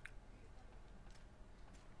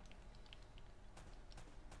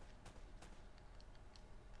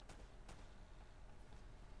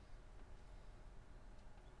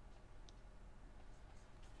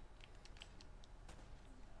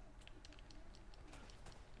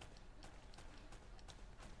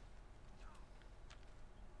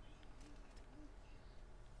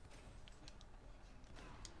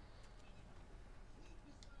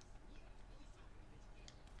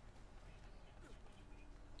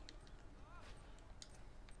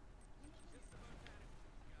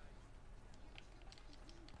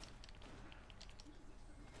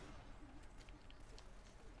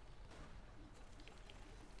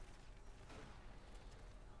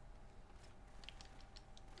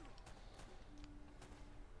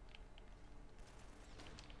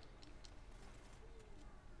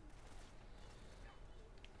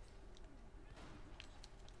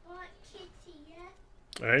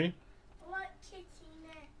 Hey? White kitty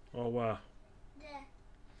there. Oh, wow. There.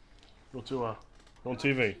 Go to on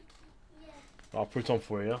TV. Yeah. I'll put it on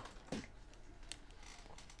for you, yeah?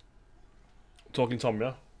 Talking Tom,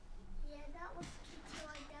 yeah? Yeah, that was kitty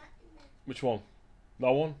like that in there. Which one?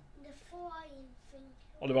 That one? The flying thing.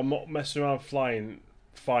 Or if I'm not messing around flying,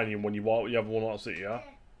 finding when you have one that's it, yeah?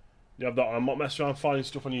 You have that. I'm not messing around finding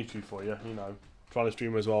stuff on YouTube for you, you know. Trying to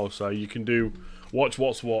stream as well, so you can do watch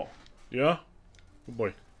what's what. Yeah? Good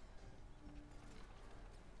boy.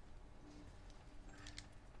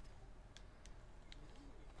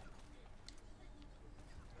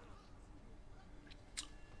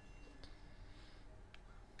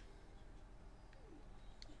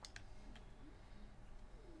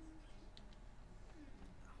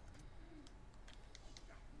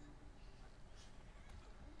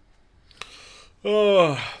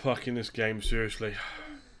 Oh, fucking this game, seriously.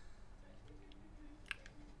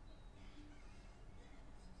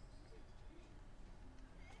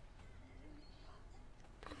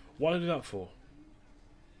 Why did I do that for?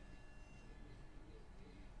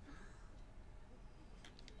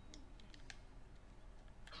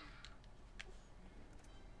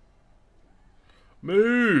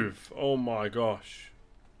 Move! Oh my gosh.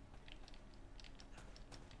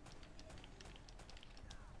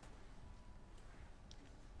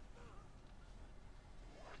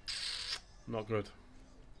 Not good.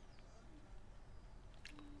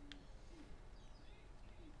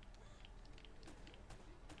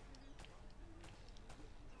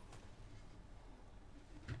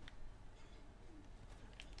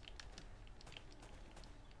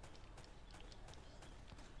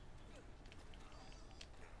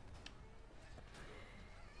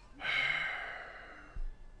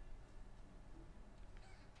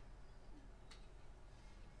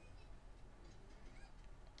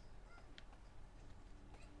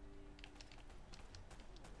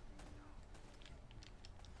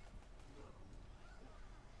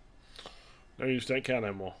 No, you just don't care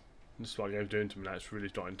no more. This is what the game's doing to me now. It's really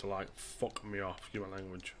starting to like fuck me off. Excuse my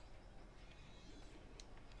language.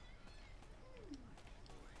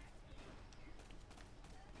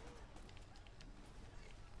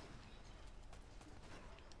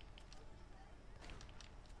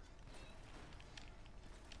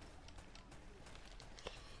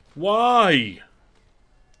 Why?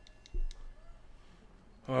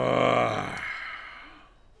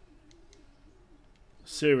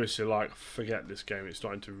 Seriously, like, forget this game. It's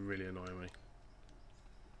starting to really annoy me.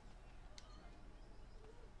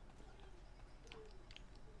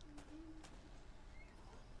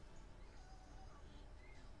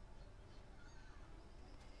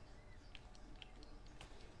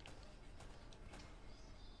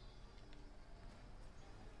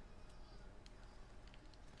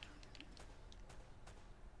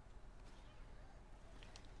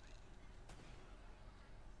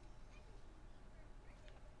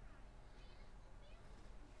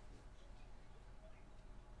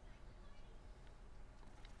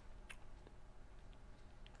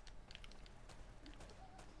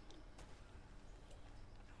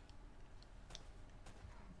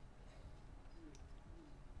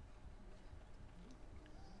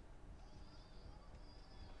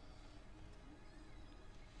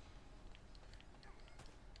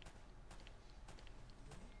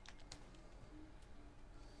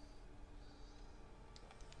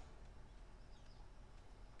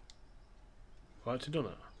 Why had you done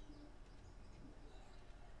it?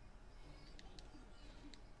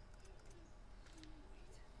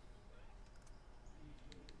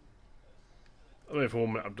 I don't know if 1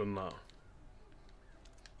 minute I've done that.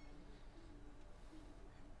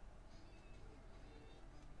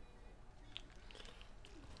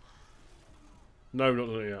 No, we're not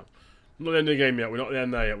done it yet. Not the end of the game yet. We're not at the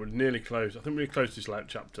end there yet. We're nearly close. I think we're close to this last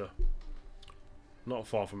chapter. Not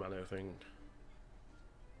far from it, I think.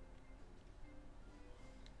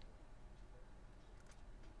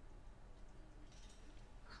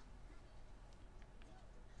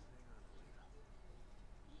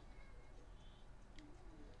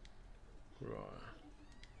 Right.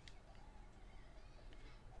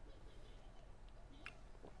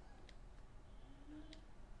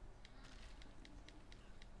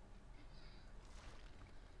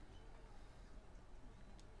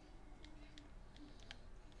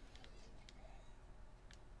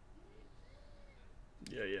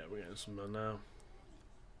 Yeah, we're getting somewhere now.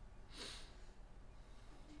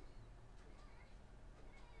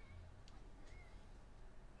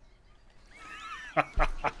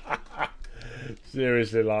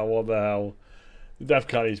 Seriously, like, what the hell? The death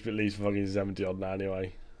count needs to be at least fucking 70 odd now,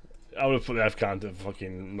 anyway. I would have put the death count at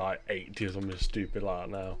fucking, like, 80 or something stupid like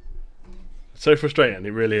that now. So frustrating,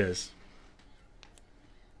 it really is.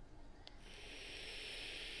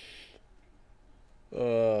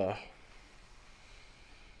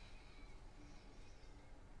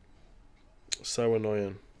 So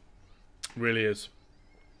annoying. Really is.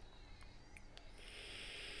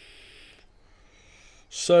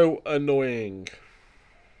 So annoying.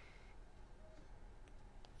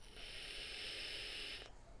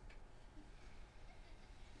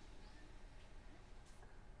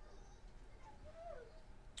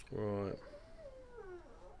 Right.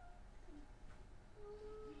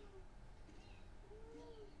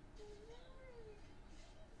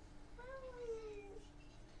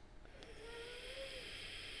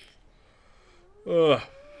 Ugh.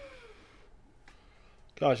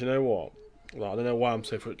 Guys, you know what? Well, I don't know why I'm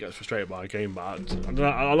so gets frustrated by a game, but I don't know,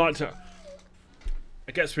 I like to.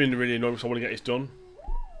 It gets me really annoyed because I want to get this done.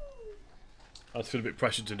 I just feel a bit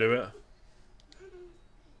pressured to do it.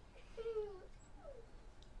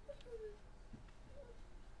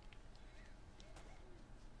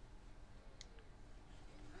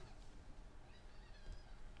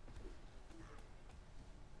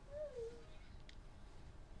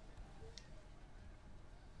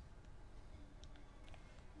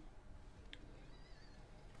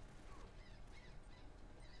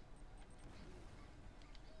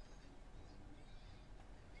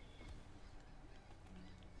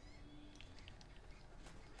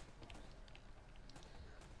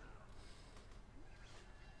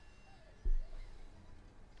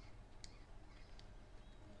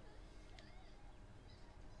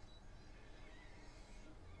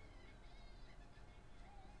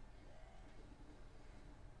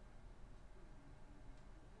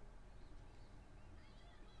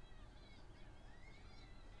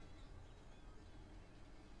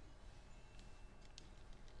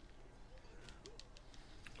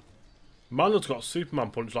 Mandel's got Superman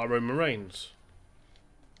punch like Roman Reigns.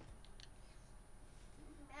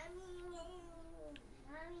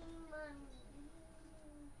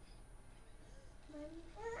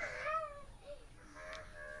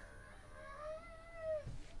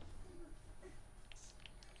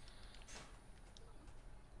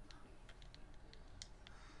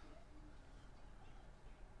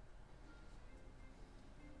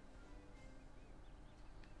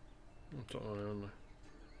 I don't know.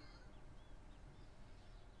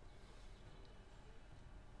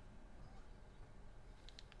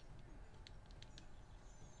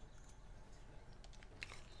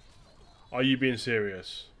 Are you being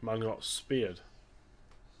serious? Man got speared.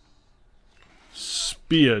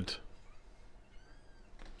 Speared.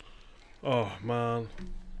 Oh, man.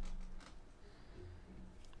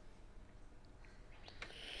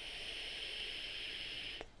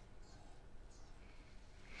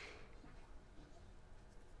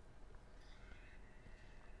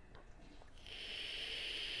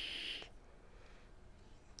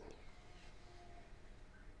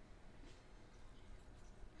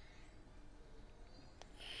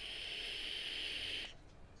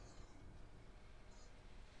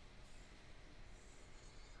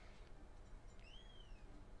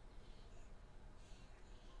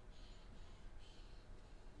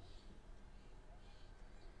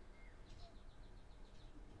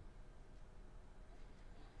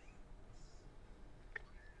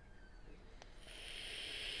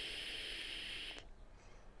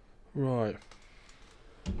 Right.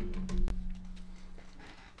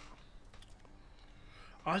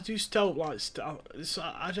 I do stealth like stealth.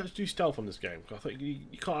 I just do stealth on this game. I think you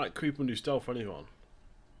can't like creep and do stealth for anyone.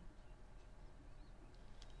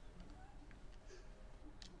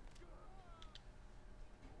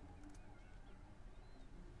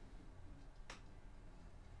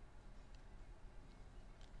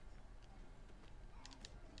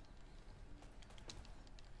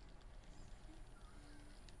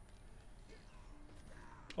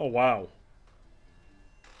 Oh wow.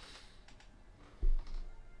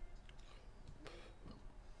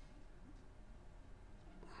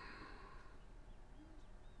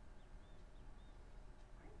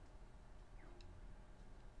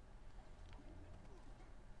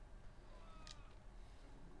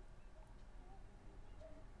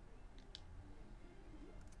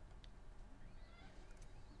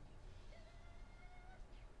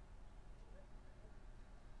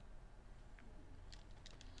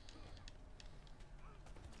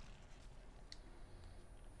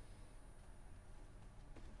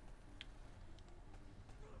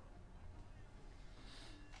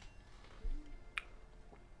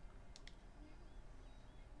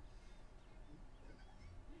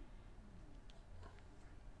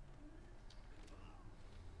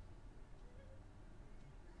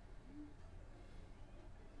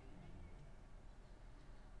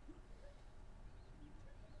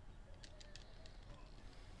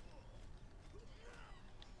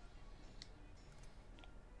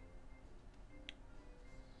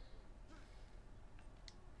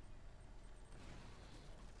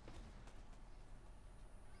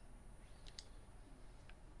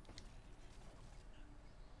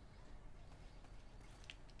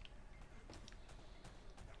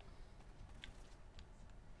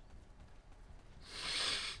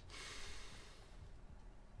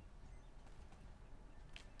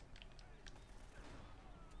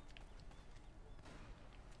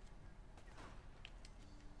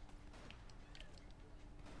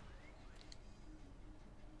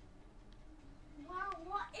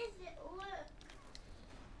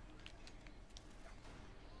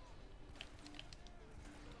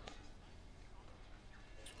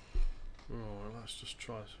 Let's just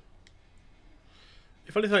try it.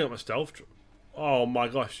 If anything, I got my stealth. Oh my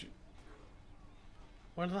gosh.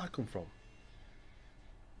 Where did that come from?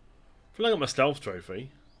 I feel like I got my stealth trophy.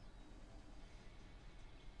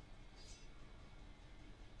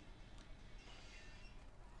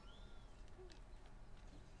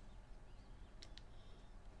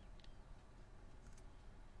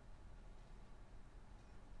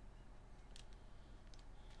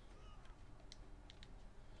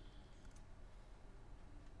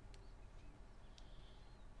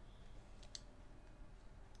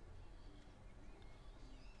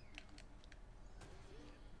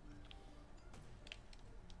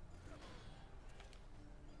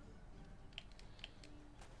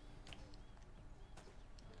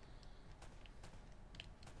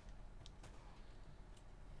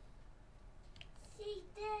 See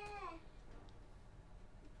there.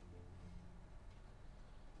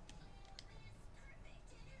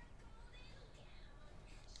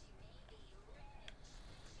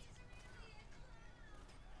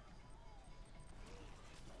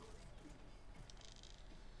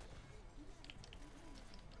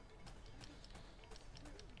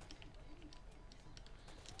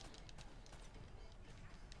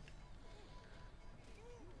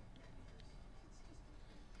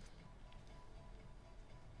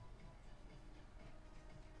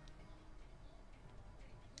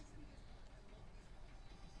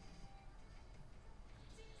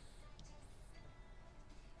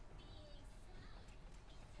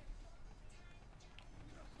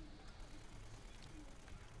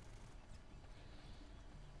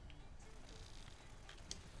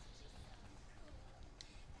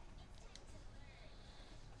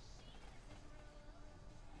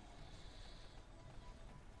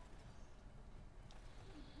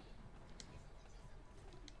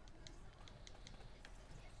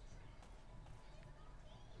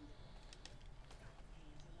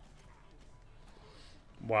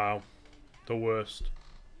 Wow. The worst.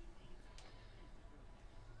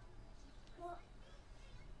 What?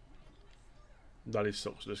 That is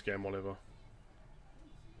sucks this game, Oliver.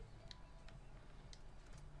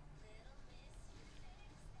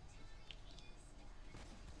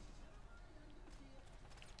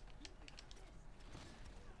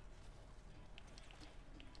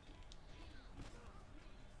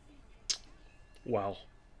 Wow.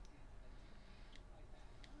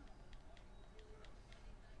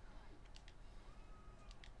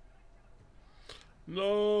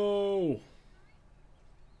 No.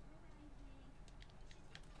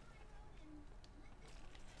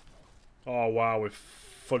 Oh wow, we've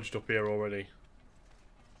fudged up here already.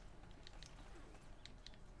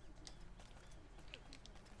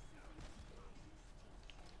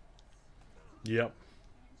 Yep.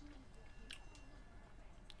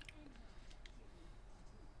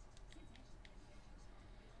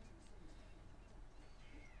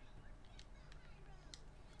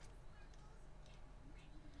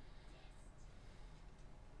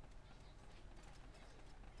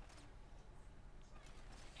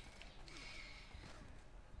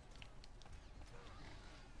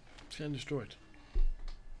 It's getting destroyed.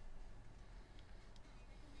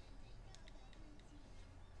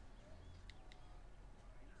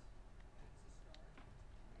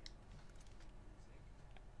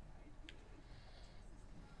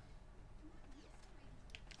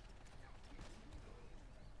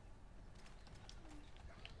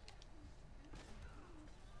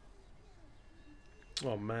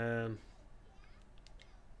 Oh man.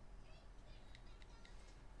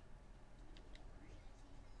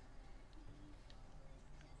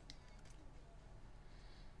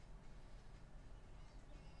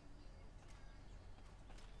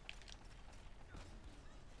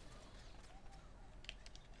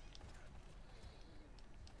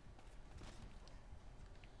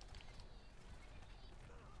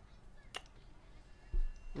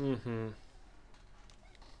 Mm-hmm.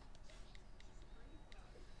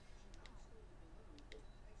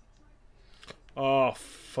 Oh,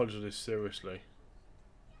 fudge this, seriously.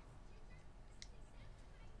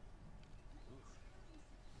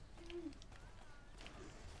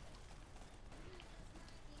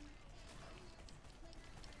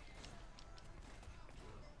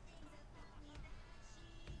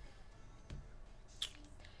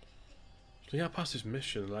 So yeah, past this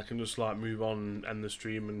mission, and I can just like move on, end the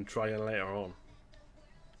stream, and try again later on.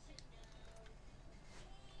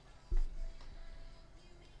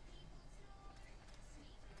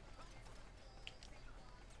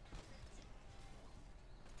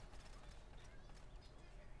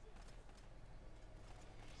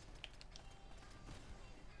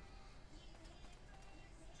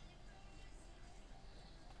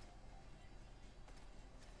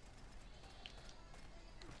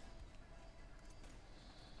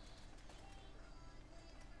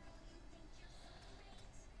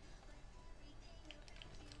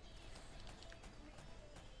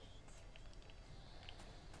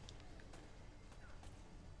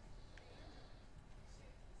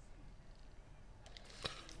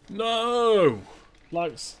 No!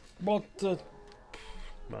 Like, what the...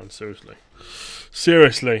 Man, seriously.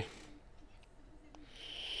 Seriously.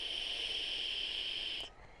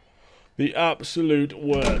 The absolute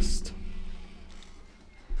worst.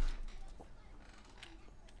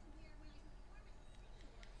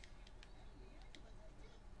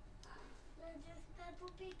 Just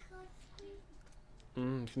Peppa Pig ice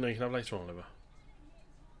cream. No, you can have later on, Oliver.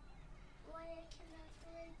 Why I can have the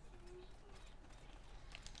ice cream?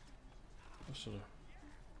 What sort of...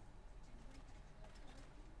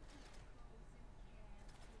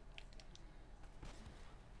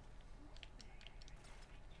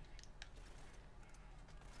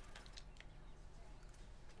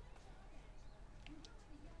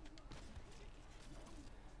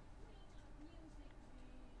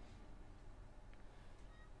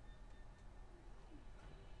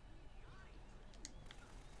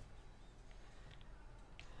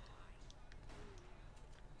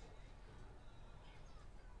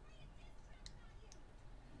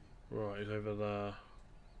 Right, he's over there.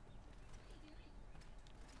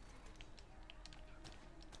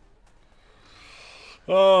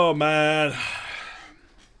 Oh, man.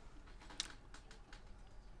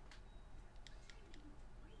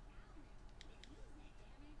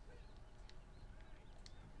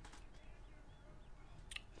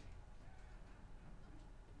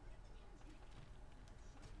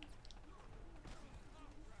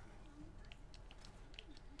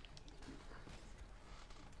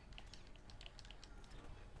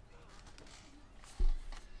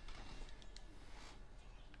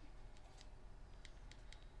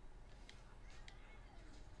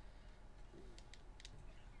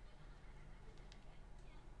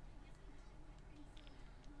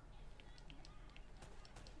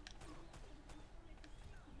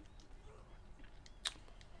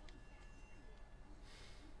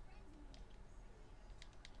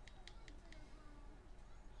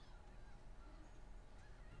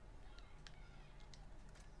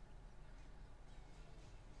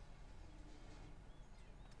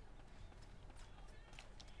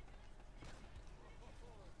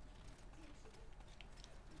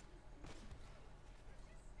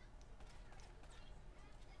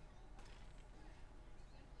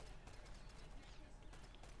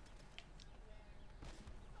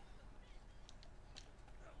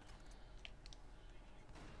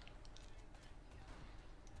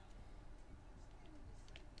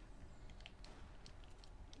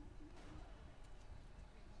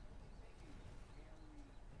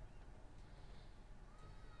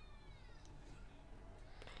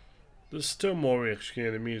 There's still more actually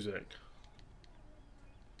in the music.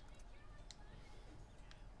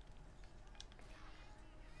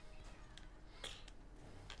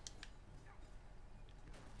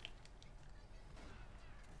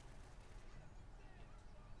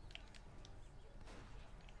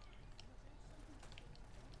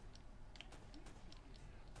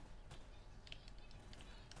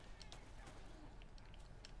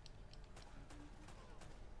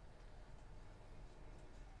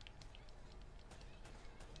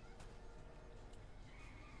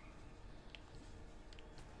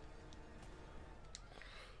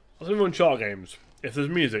 I think with Uncharted games, if there's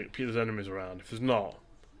music, there's enemies around. If there's not,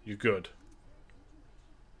 you're good.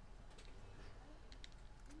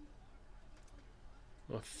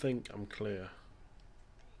 I think I'm clear.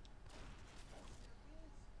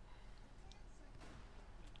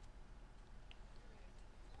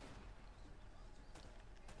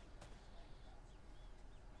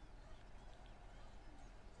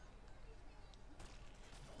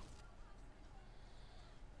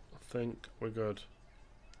 I think we're good.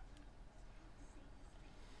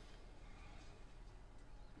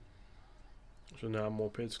 So now more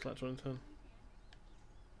appears to collect on turn.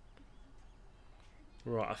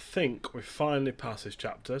 Right, I think we finally passed this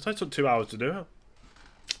chapter. It took 2 hours to do it.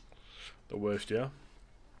 The worst, yeah.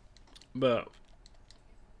 But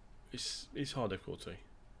it's hard difficulty.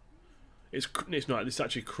 It's not. It's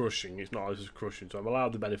actually crushing. It's not just crushing. So I'm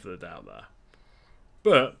allowed the benefit of the doubt there.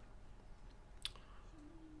 But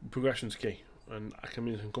progression's key, and I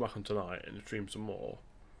can come back on tonight and stream some more.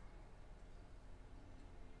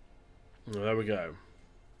 Oh, there we go.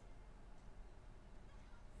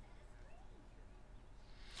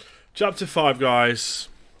 Chapter 5, guys.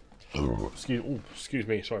 Excuse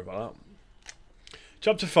me. Sorry about that.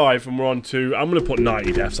 Chapter 5, and we're on to... I'm going to put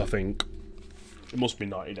 90 deaths, I think. It must be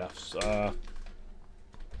 90 deaths.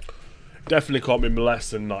 Definitely can't be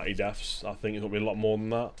less than 90 deaths. I think it's going to be a lot more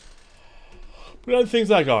than that. But other things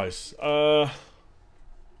there, guys. I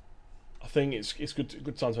think it's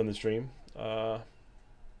good time to end the stream.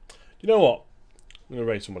 You know what? I'm gonna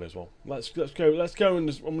raid somebody as well. Let's go and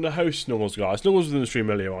I'm gonna host Snuggles, guys. Snuggles was in the stream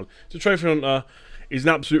earlier on. He's a trophy hunter. He's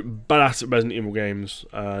an absolute badass at Resident Evil games,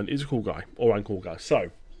 and he's a cool guy, all-round cool guy. So,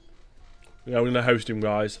 yeah, I'm gonna host him,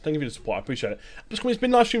 guys. Thank you for the support. I appreciate it. It's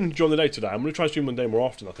been live streaming during the day today. I'm gonna try and stream one day more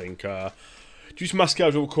often. I think. Due to my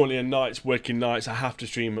schedule currently at nights, working nights, I have to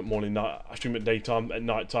stream at morning, night. I stream at daytime, at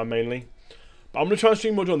night time mainly. But I'm gonna try and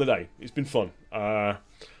stream more during the day. It's been fun. My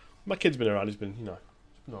kid's been around. He's been, you know.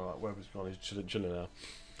 Alright, wherever he's gone, he's chilling now.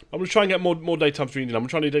 I'm going to try and get more daytime streaming in. I'm going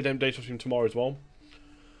to try and do daytime stream tomorrow as well.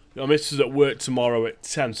 My missus is at work tomorrow at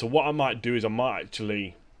 10, so what I might do is I might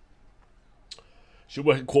actually... She'll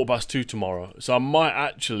work at 2:15 tomorrow, so I might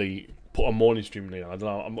actually put a morning stream in. I don't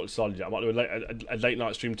know, I'm not decided yet. I might do a late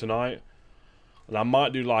night stream tonight. And I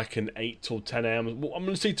might do like an 8 till 10 AM. I'm going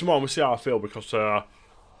to see tomorrow, I'm going to see how I feel, because...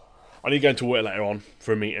 I need to go into work later on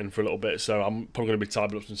for a meeting for a little bit, so I'm probably going to be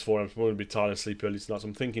tired up since 4 AM. I'm probably going to be tired and sleep early tonight, so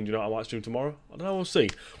I'm thinking, do you know what I might stream tomorrow? I don't know, we'll see.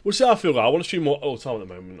 We'll see how I feel, guys. I want to stream more all the time at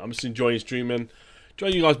the moment. I'm just enjoying streaming.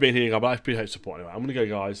 Enjoying you guys being here, guys, but I appreciate support anyway. I'm going to go,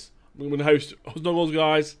 guys. I'm going to host Snuggles,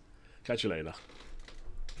 guys. Catch you later.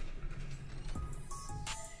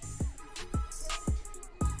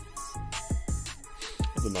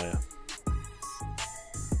 I don't know, yeah.